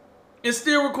schoolwork. It's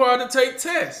still required to take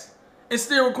tests. It's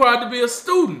still required to be a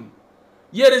student.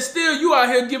 Yet it's still you out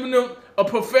here giving them a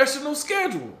professional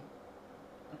schedule.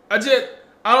 I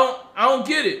don't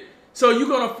get it. So you're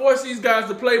gonna force these guys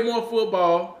to play more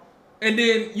football, and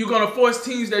then you're gonna force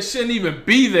teams that shouldn't even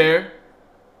be there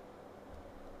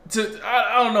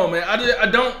I don't know, man.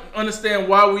 I don't understand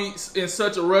why we in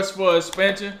such a rush for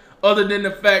expansion, other than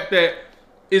the fact that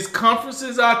it's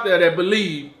conferences out there that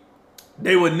believe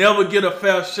they would never get a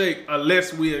fair shake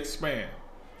unless we expand.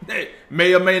 They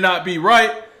may or may not be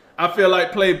right. I feel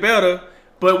like play better,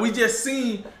 but we just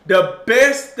seen the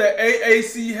best the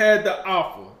AAC had to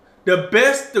offer. The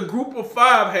best the group of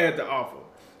five had to offer.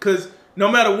 Because no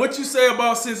matter what you say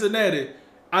about Cincinnati,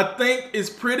 I think it's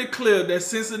pretty clear that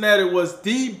Cincinnati was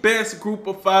the best group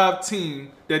of five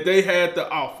team that they had to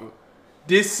offer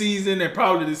this season and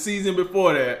probably the season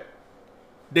before that.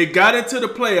 They got into the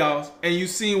playoffs, and you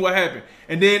seen what happened.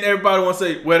 And then everybody want to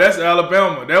say, "Well, that's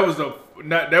Alabama. That wasn't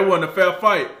a fair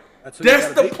fight."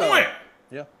 That's the point.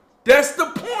 Yeah, that's the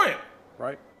point.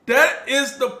 Right. That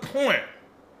is the point.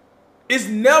 It's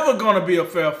never gonna be a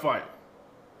fair fight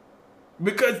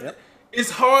because. Yep. It's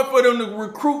hard for them to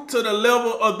recruit to the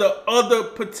level of the other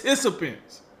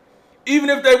participants. Even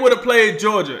if they would have played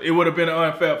Georgia, it would have been an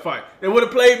unfair fight. They would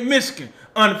have played Michigan,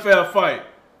 unfair fight.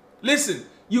 Listen,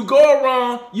 you go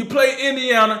around, you play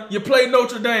Indiana, you play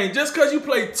Notre Dame. Just because you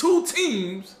play two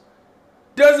teams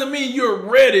doesn't mean you're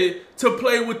ready to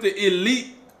play with the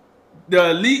elite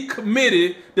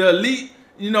committee, the elite,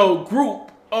 group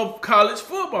of college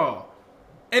football.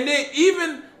 And then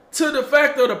even to the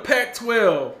fact of the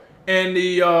Pac-12, and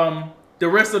the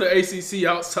rest of the ACC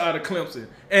outside of Clemson,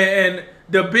 and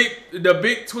the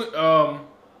Big 12.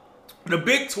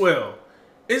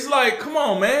 It's like, come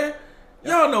on, man.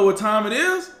 Y'all know what time it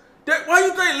is. Why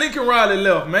you think Lincoln Riley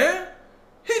left, man?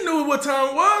 He knew what time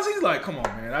it was. He's like, come on,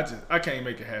 man. I can't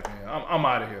make it happen here. I'm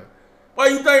out of here. Why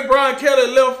you think Brian Kelly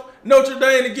left Notre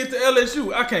Dame to get to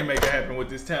LSU? I can't make it happen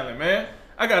with this talent, man.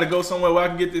 I got to go somewhere where I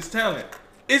can get this talent.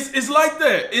 It's like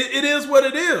that. It is what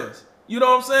it is. You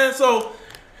know what I'm saying? So,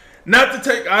 not to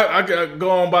take, I could go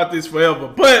on about this forever.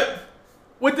 But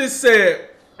with this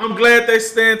said, I'm glad they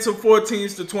stand to 4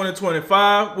 teams to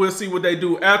 2025. We'll see what they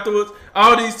do afterwards.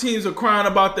 All these teams are crying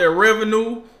about their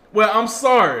revenue. Well, I'm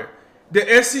sorry.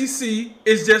 The SEC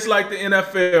is just like the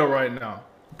NFL right now.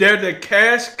 They're the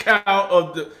cash cow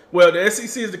of the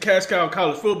SEC is the cash cow of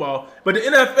college football, but the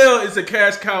NFL is the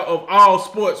cash cow of all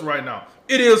sports right now.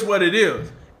 It is what it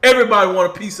is. Everybody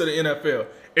want a piece of the NFL.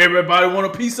 Everybody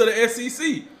want a piece of the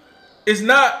SEC. It's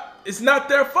not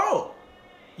their fault.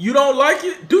 You don't like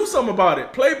it? Do something about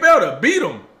it. Play better. Beat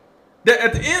them.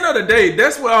 At the end of the day,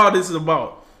 that's what all this is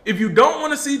about. If you don't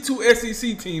want to see 2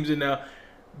 SEC teams in there,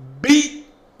 beat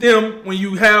them when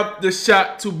you have the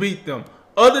shot to beat them.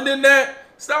 Other than that,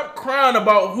 stop crying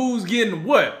about who's getting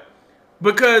what.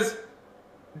 Because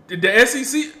the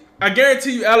SEC, I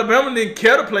guarantee you Alabama didn't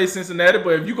care to play Cincinnati,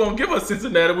 but if you're going to give us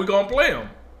Cincinnati, we're going to play them.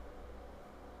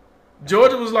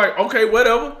 Georgia was like, okay,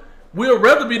 whatever. We'll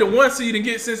rather be the 1 seed and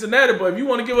get Cincinnati, but if you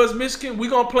want to give us Michigan, we're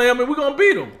going to play them and we're going to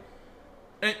beat them.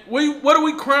 And what are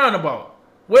we crying about?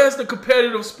 Where's the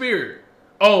competitive spirit?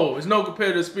 Oh, there's no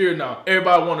competitive spirit now.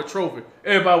 Everybody want a trophy.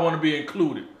 Everybody want to be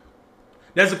included.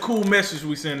 That's a cool message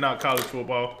we send out college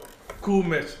football. Cool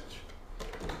message.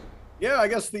 Yeah, I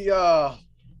guess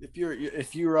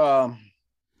if you're a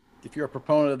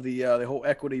proponent of the whole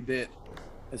equity bit,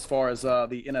 as far as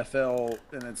the NFL,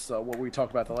 and it's what we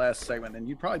talked about the last segment, and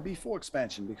you'd probably be for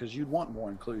expansion because you'd want more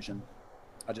inclusion.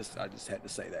 I just had to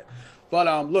say that.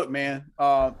 But look, man,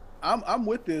 I'm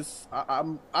with this.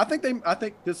 I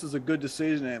think this is a good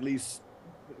decision. At least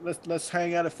let's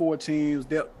hang out at 4 teams.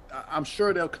 I'm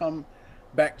sure they'll come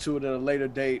back to it at a later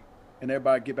date, and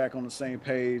everybody get back on the same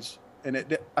page. And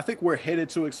I think we're headed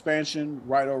to expansion,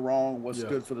 right or wrong. What's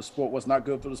good for the sport, what's not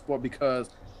good for the sport, because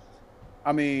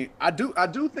I mean, I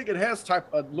do think it has a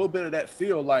little bit of that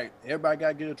feel like everybody got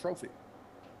to get a trophy.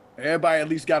 Everybody at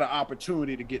least got an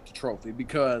opportunity to get the trophy,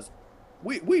 because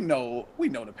we know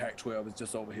the Pac-12 is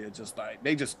just over here, just like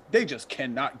they just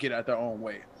cannot get out their own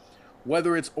way.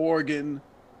 Whether it's Oregon,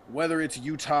 whether it's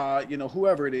Utah,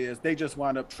 whoever it is, they just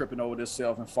wind up tripping over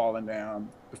themselves and falling down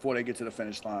before they get to the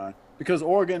finish line. Because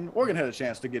Oregon had a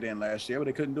chance to get in last year, but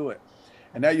they couldn't do it.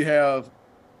 And now you have.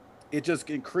 It just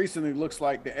increasingly looks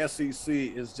like the SEC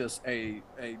is just a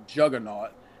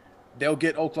juggernaut, They'll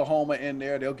get Oklahoma in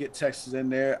there. They'll get Texas in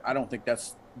there. I don't think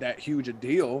that's that huge a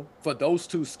deal for those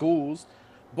two schools,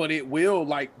 but it will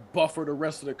like buffer the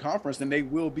rest of the conference, and they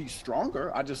will be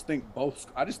stronger. I just think both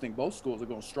schools are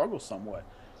going to struggle somewhat.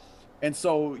 And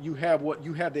so you have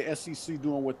the SEC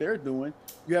doing what they're doing.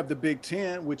 You have the Big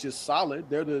Ten, which is solid.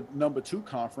 They're the #2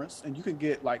 conference, and you can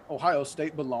get like Ohio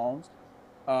State belongs.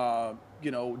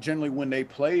 Generally when they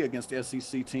play against the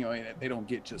SEC team, they don't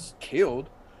get just killed.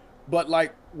 But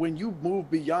like when you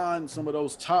move beyond some of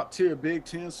those top tier Big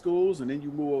Ten schools, and then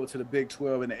you move over to the Big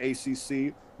 12 and the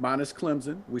ACC, minus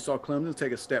Clemson, we saw Clemson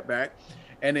take a step back,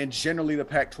 and then generally the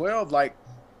Pac-12,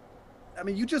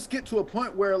 you just get to a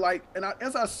point where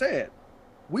as I said,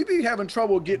 we be having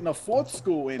trouble getting a fourth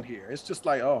school in here. It's just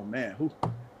like, oh man, who?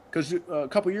 Because a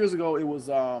couple years ago it was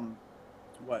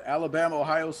Alabama,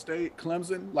 Ohio State,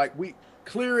 Clemson. Like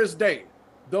clear as day,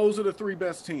 those are the three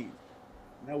best teams.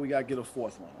 Now we gotta get a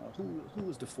fourth one. Who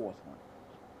is the fourth one?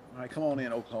 All right, come on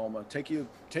in, Oklahoma. Take your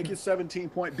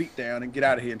 17-point beat down and get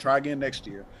out of here and try again next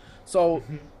year. So,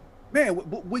 man,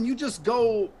 when you just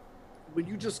go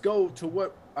to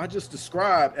what I just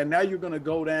described, and now you're gonna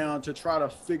go down to try to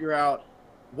figure out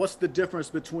what's the difference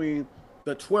between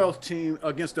the 12th team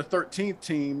against the 13th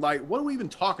team. Like, what are we even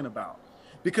talking about?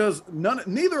 Because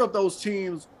neither of those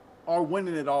teams are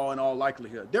winning it all in all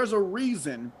likelihood. There's a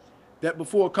reason that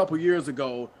before a couple years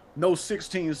ago, no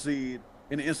 16 seed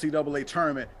in the NCAA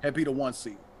tournament had beat a 1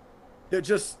 seed. It's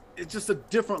just a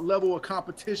different level of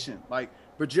competition. Like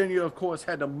Virginia, of course,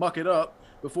 had to muck it up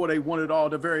before they won it all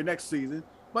the very next season.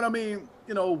 But I mean,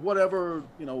 whatever,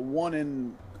 1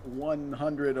 in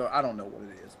 100, or I don't know what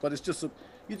it is, but it's just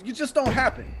you just don't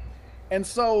happen. And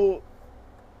so,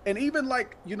 and even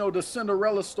the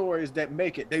Cinderella stories that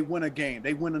make it, they win a game,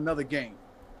 they win another game.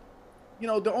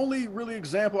 The only really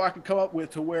example I can come up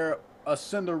with to where a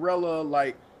Cinderella,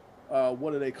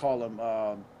 what do they call them?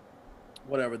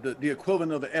 Whatever, the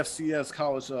equivalent of the FCS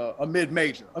college, a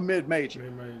mid-major.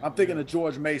 I'm thinking of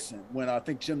George Mason when I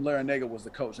think Jim Larinaga was the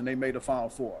coach and they made the Final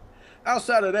Four.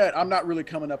 Outside of that, I'm not really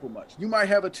coming up with much. You might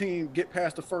have a team get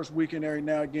past the first weekend every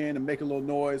now and again and make a little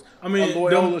noise. I mean,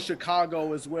 Loyola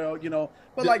Chicago as well,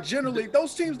 But generally,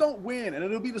 those teams don't win, and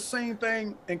it'll be the same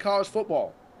thing in college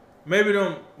football. Maybe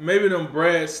them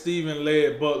Brad Stevens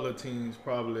led Butler teams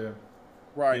probably.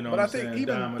 Right, but I think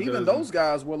even those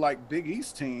guys were like Big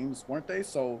East teams, weren't they?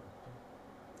 So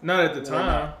not at the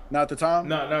time. Not at the time.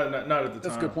 Not at the time.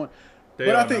 That's a good point.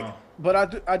 But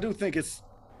I do think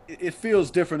it feels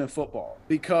different in football,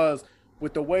 because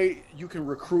with the way you can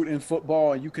recruit in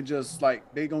football, and you can just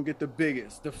they're gonna get the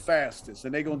biggest, the fastest,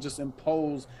 and they're gonna just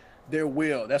impose their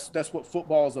will. That's what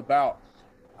football is about.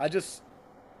 I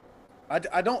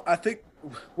think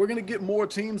we're gonna get more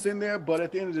teams in there, but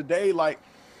at the end of the day,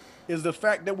 is the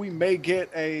fact that we may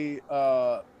get an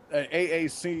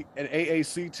AAC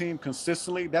team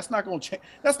consistently, that's not going to change.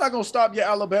 That's not going to stop your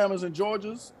Alabamas and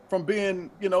Georgias from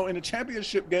being, in the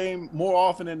championship game more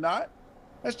often than not.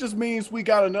 That just means we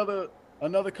got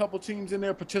another couple teams in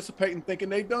there participating, thinking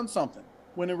they've done something,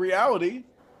 when in reality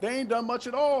they ain't done much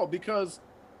at all. Because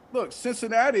look,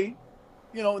 Cincinnati,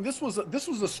 and this was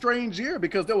a strange year,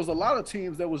 because there was a lot of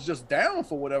teams that was just down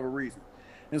for whatever reason,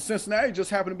 and Cincinnati just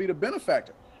happened to be the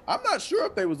benefactor. I'm not sure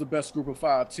if they was the best Group of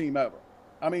 5 team ever.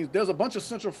 I mean, there's a bunch of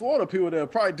Central Florida people that will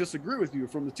probably disagree with you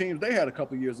from the teams they had a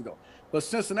couple of years ago. But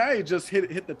Cincinnati just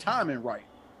hit the timing right,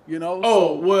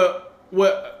 Oh,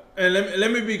 well, and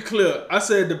let me be clear. I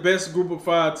said the best Group of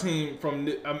 5 team from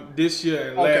this year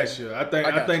and last year.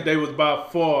 I think they was by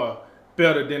far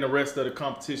better than the rest of the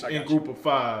competition in Group of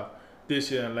 5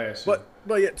 this year and last year.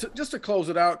 But yeah, just to close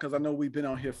it out, because I know we've been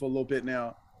on here for a little bit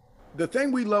now. The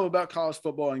thing we love about college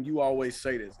football, and you always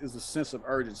say this, is the sense of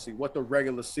urgency, what the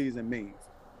regular season means.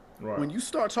 Right. When you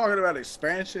start talking about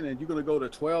expansion and you're going to go to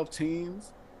 12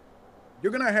 teams,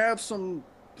 you're going to have some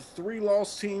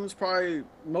 3-loss teams, probably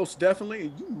most definitely,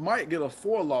 and you might get a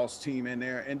 4-loss team in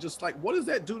there. And just what does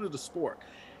that do to the sport?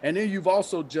 And then you've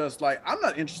also just I'm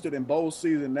not interested in bowl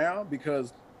season now,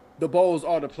 because the bowls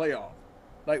are the playoff.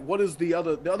 What is the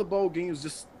other bowl games?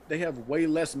 Just they have way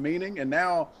less meaning. And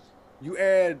now you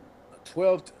add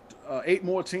 8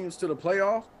 more teams to the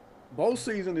playoff. Bowl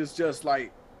season is just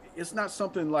it's not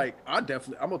something I'm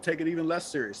gonna take it even less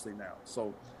seriously now.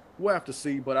 So we'll have to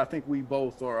see, but I think we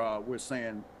both are we're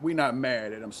saying we're not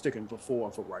mad at them sticking for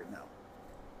 4 for right now.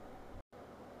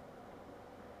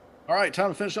 All right, time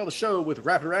to finish off the show with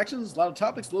rapid reactions. A lot of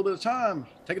topics, a little bit of time.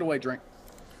 Take it away, Drink.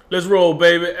 Let's roll,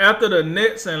 baby. After the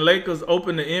Nets and Lakers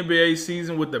open the NBA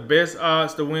season with the best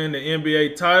odds to win the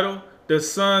NBA title, the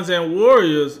Suns and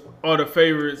Warriors are the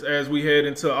favorites as we head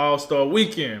into All-Star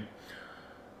Weekend.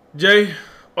 Jay,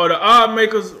 are the odd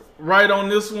makers right on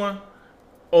this one,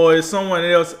 or is someone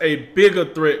else a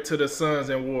bigger threat to the Suns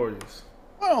and Warriors?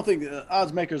 I don't think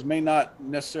odds makers may not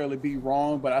necessarily be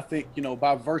wrong, but I think,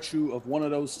 by virtue of one of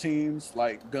those teams,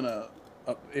 like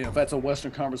if that's a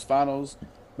Western Conference Finals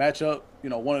matchup,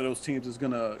 one of those teams is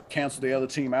gonna cancel the other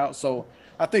team out. So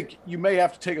I think you may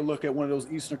have to take a look at one of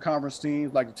those Eastern Conference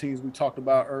teams, like the teams we talked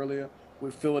about earlier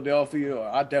with Philadelphia. Or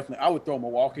I would throw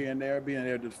Milwaukee in there, being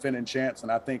their defending champs,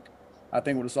 and I think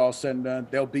when it's all said and done,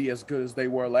 they'll be as good as they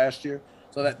were last year.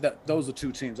 So that those are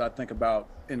two teams I think about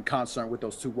in concern with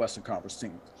those two Western Conference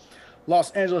teams.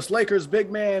 Los Angeles Lakers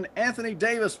big man Anthony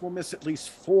Davis will miss at least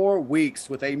 4 weeks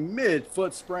with a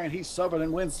mid-foot sprain he suffered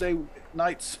in Wednesday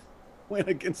night's win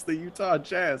against the Utah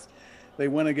Jazz. They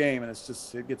win a game, and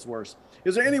it gets worse.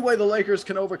 Is there any way the Lakers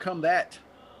can overcome that?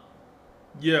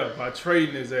 Yeah, by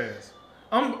trading his ass.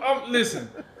 Listen,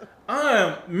 I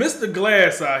am Mr.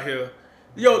 Glass out here.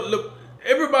 Yo, look.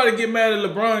 Everybody get mad at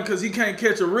LeBron because he can't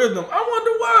catch a rhythm. I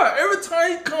wonder why. Every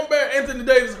time he come back, Anthony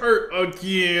Davis hurt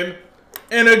again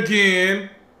and again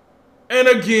and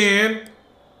again.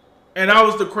 And I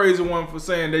was the crazy one for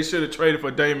saying they should have traded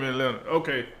for Damian Lillard.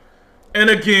 Okay.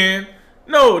 And again.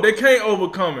 No, they can't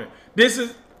overcome it. Listen,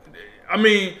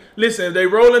 if they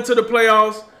roll into the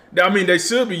playoffs, they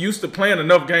should be used to playing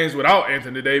enough games without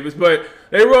Anthony Davis. But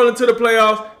they roll into the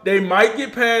playoffs, they might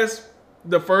get past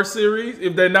the first series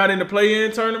if they're not in the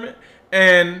play-in tournament,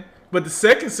 but the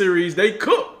second series they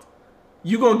cooked.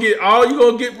 You gonna get all you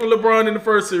gonna get from LeBron in the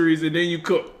first series, and then you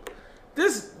cook.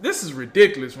 This is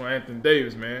ridiculous from Anthony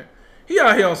Davis, man. He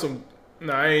out here on some.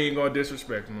 I ain't gonna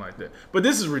disrespect him like that, but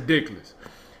this is ridiculous.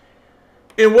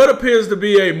 In what appears to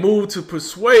be a move to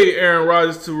persuade Aaron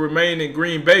Rodgers to remain in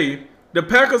Green Bay, the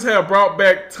Packers have brought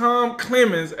back Tom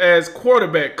Clemens as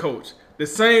quarterback coach. The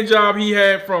same job he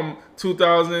had from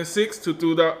 2006 to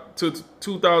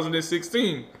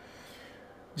 2016.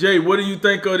 Jay, what do you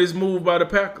think of this move by the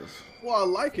Packers? Well, I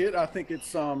like it. I think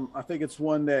it's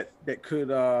one that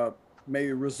could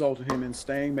maybe result in him in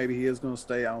staying. Maybe he is going to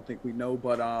stay. I don't think we know,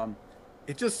 but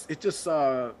it just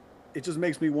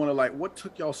makes me wonder, like, what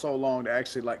took y'all so long to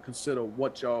actually consider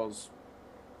what y'all's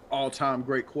all-time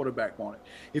great quarterback wanted?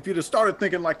 If you'd have started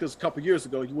thinking like this a couple years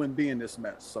ago, you wouldn't be in this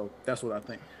mess. So that's what I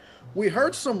think. We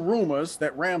heard some rumors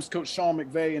that Rams coach Sean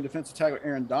McVay and defensive tackle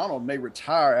Aaron Donald may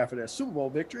retire after their Super Bowl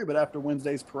victory, but after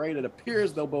Wednesday's parade, it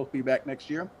appears they'll both be back next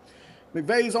year.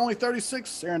 McVay is only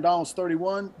 36, Aaron Donald's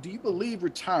 31. Do you believe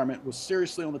retirement was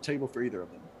seriously on the table for either of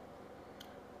them?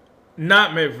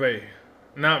 Not McVay.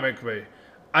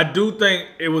 I do think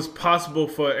it was possible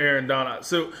for Aaron Donald.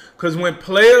 So, because when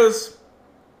players,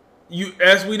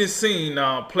 as we just seen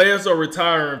now, players are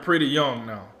retiring pretty young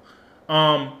now.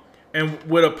 And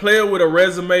with a player with a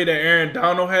resume that Aaron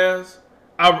Donald has,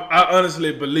 I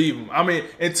honestly believe him.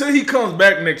 Until he comes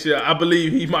back next year, I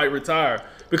believe he might retire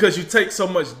because you take so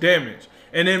much damage.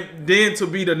 And then to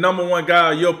be the number one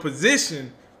guy of your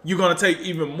position, you're going to take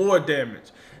even more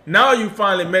damage. Now you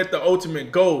finally met the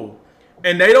ultimate goal.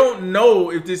 And they don't know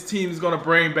if this team is going to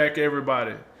bring back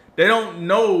everybody. They don't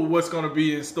know what's going to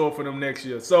be in store for them next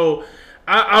year. So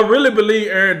I really believe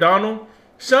Aaron Donald.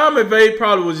 Sean McVay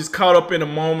probably was just caught up in the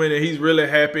moment, and he's really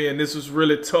happy, and this was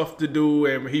really tough to do,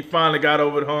 and he finally got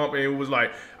over the hump, and it was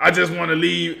like, I just want to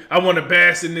leave. I want to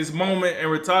bask in this moment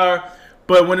and retire.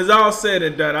 But when it's all said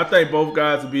and done, I think both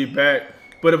guys will be back.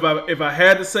 But if I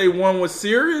had to say one was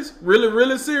serious, really,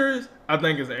 really serious, I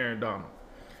think it's Aaron Donald.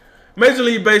 Major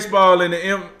League Baseball and the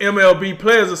MLB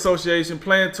Players Association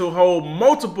plan to hold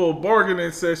multiple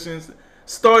bargaining sessions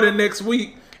starting next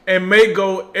week and may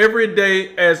go every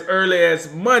day as early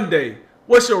as Monday.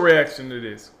 What's your reaction to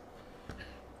this?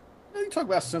 You talk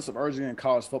about sense of urgency in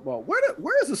college football.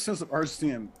 Where is the sense of urgency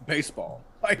in baseball?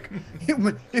 Like,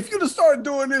 if you'd have started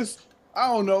doing this, I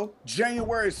don't know,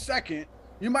 January 2nd,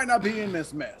 you might not be in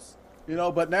this mess.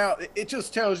 But now it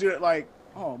just tells you that, like,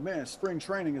 oh, man, spring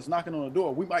training is knocking on the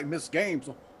door. We might miss games.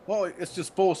 Well, it's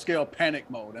just full-scale panic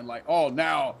mode. And like, oh,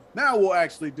 now we'll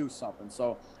actually do something.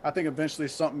 So I think eventually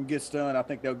something gets done. I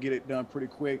think they'll get it done pretty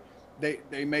quick.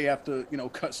 They may have to,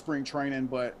 cut spring training,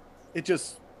 but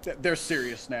they're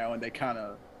serious now, and they kind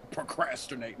of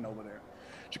procrastinating over there.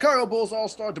 Chicago Bulls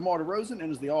All-Star DeMar DeRozan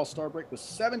enters the All-Star break with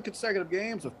 7 consecutive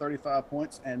games of 35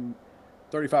 points and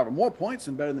 35 or more points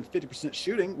and better than 50%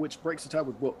 shooting, which breaks the tie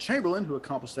with Wilt Chamberlain, who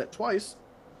accomplished that twice.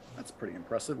 That's pretty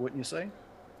impressive, wouldn't you say?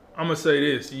 I'm going to say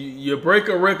this. You break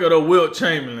a record of Wilt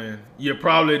Chamberlain, you're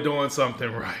probably doing something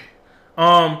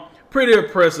right. Pretty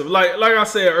impressive. Like I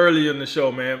said earlier in the show,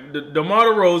 man, DeMar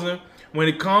DeRozan, when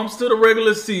it comes to the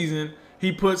regular season,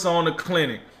 he puts on a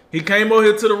clinic. He came over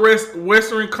here to the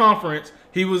Western Conference.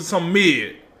 He was some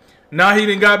mid. Now he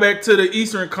done got back to the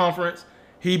Eastern Conference,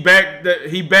 He back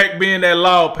being that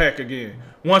loud pack again.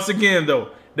 Once again,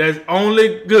 though, that's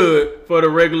only good for the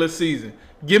regular season.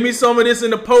 Give me some of this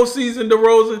in the postseason,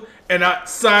 DeRozan, and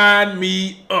sign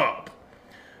me up.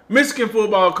 Michigan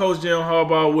football coach Jim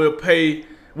Harbaugh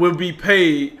will be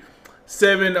paid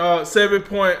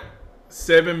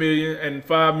 $7.7 million and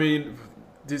 $5 million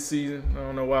this season. I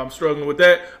don't know why I'm struggling with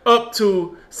that. Up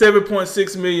to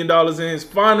 $7.6 million in his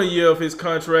final year of his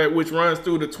contract, which runs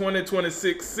through the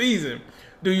 2026 season.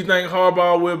 Do you think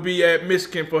Harbaugh will be at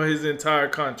Michigan for his entire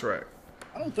contract?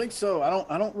 I don't think so.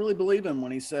 I don't really believe him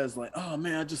when he says like, "Oh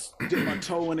man, I just dipped my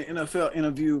toe in the NFL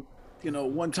interview."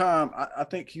 One time. I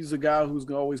think he's a guy who's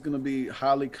always going to be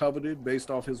highly coveted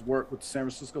based off his work with the San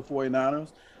Francisco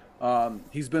 49ers.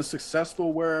 He's been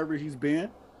successful wherever he's been.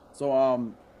 So I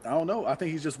don't know. I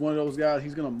think he's just one of those guys.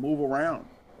 He's going to move around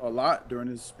a lot during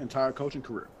his entire coaching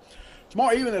career.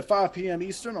 Tomorrow evening at 5 p.m.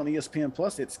 Eastern on ESPN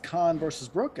Plus, it's Khan versus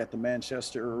Brook at the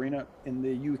Manchester Arena in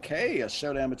the UK. A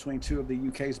showdown between two of the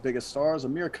UK's biggest stars,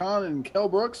 Amir Khan and Kell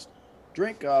Brooks.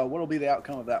 Drink, what will be the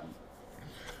outcome of that one?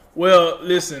 Well,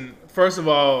 listen, first of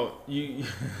all,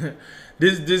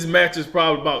 this match is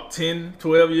probably about 10,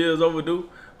 12 years overdue.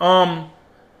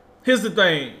 Here's the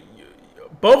thing.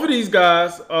 Both of these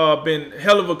guys been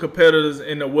hell of a competitors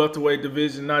in the welterweight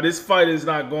division. Now, this fight is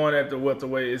not going at the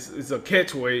welterweight. It's a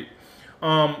catchweight.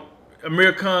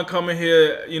 Amir Khan coming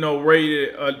here,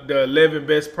 rated the 11th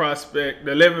best prospect,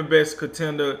 the 11th best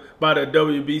contender by the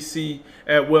WBC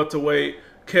at welterweight.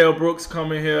 Kell Brooks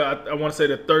coming here, I want to say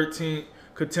the 13th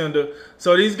contender.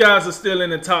 So these guys are still in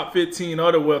the top 15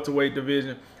 of the welterweight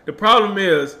division. The problem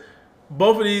is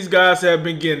both of these guys have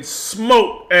been getting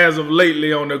smoked as of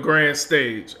lately on the grand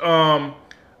stage.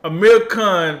 Amir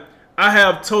Khan, I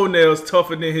have toenails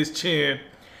tougher than his chin.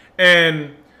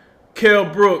 And Kell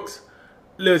Brooks,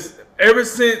 listen, ever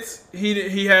since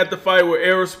he had the fight with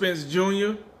Errol Spence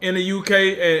Jr. in the UK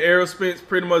and Errol Spence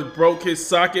pretty much broke his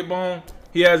socket bone,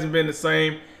 he hasn't been the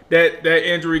same. That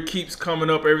injury keeps coming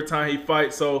up every time he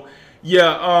fights. So,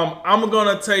 yeah, I'm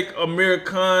going to take Amir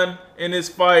Khan in this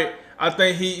fight. I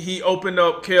think he opened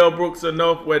up Kell Brooks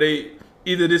enough where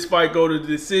either this fight go to the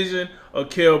decision or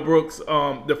Kell Brooks,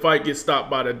 the fight gets stopped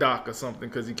by the doc or something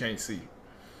because he can't see.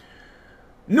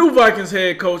 New Vikings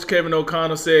head coach Kevin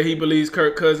O'Connell said he believes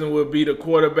Kirk Cousins will be the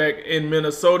quarterback in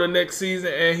Minnesota next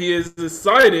season, and he is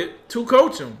excited to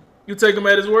coach him. You take him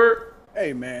at his word?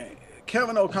 Hey, man.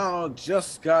 Kevin O'Connell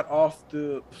just got off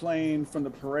the plane from the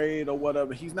parade or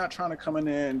whatever. He's not trying to come in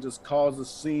there and just cause a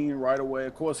scene right away.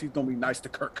 Of course, he's going to be nice to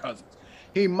Kirk Cousins.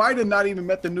 He might have not even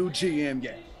met the new GM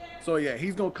yet. So, yeah,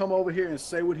 he's going to come over here and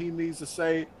say what he needs to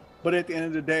say. But at the end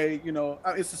of the day,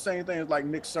 it's the same thing as like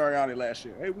Nick Sirianni last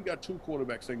year. Hey, we got two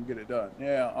quarterbacks that can get it done.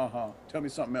 Yeah, tell me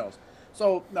something else.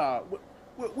 So,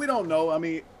 we don't know. I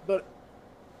mean, but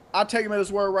I take him at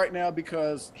his word right now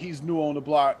because he's new on the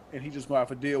block and he just going to have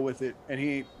to deal with it. And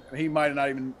he might have not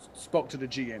even spoke to the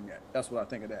GM yet. That's what I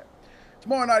think of that.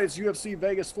 Tomorrow night it's UFC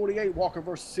Vegas 48, Walker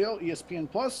versus Hill,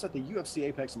 ESPN Plus at the UFC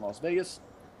Apex in Las Vegas.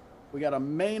 We got a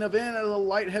main event at a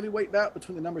light heavyweight bout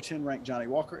between the number 10 ranked Johnny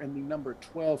Walker and the number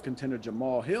 12 contender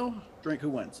Jamal Hill. Drink, who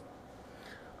wins?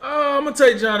 I'm going to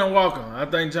take Johnny Walker. I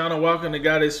think Johnny Walker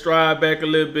got his stride back a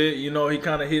little bit. He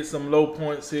kind of hit some low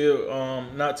points here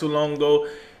not too long ago.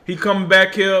 He coming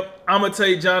back here. I'm going to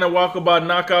take Johnny Walker by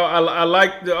knockout. I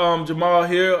like the Jamal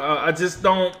Hill. I just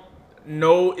don't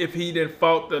know if he didn't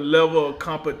fought the level of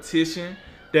competition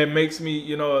that makes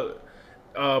me,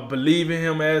 believe in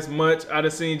him as much. I done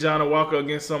seen Johnny Walker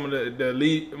against some of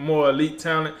the more elite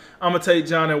talent. I'm going to take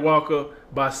Johnny Walker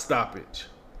by stoppage.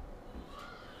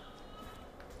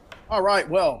 All right,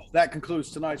 well, that concludes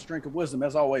tonight's Drink of Wisdom.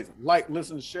 As always, like,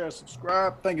 listen, share,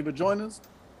 subscribe. Thank you for joining us.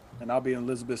 And I'll be in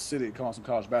Elizabeth City calling some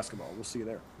college basketball. We'll see you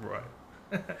there. Right.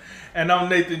 And I'm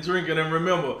Nathan Drinker. And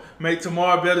remember, make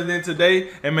tomorrow better than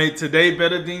today and make today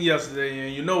better than yesterday.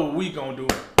 And you know what we going to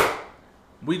do.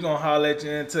 We going to holler at you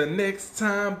until next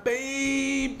time,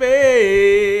 baby.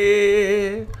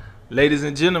 Ladies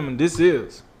and gentlemen, this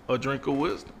is A Drink of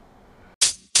Wisdom.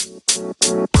 You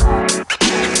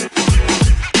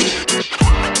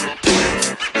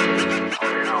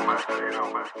know, man.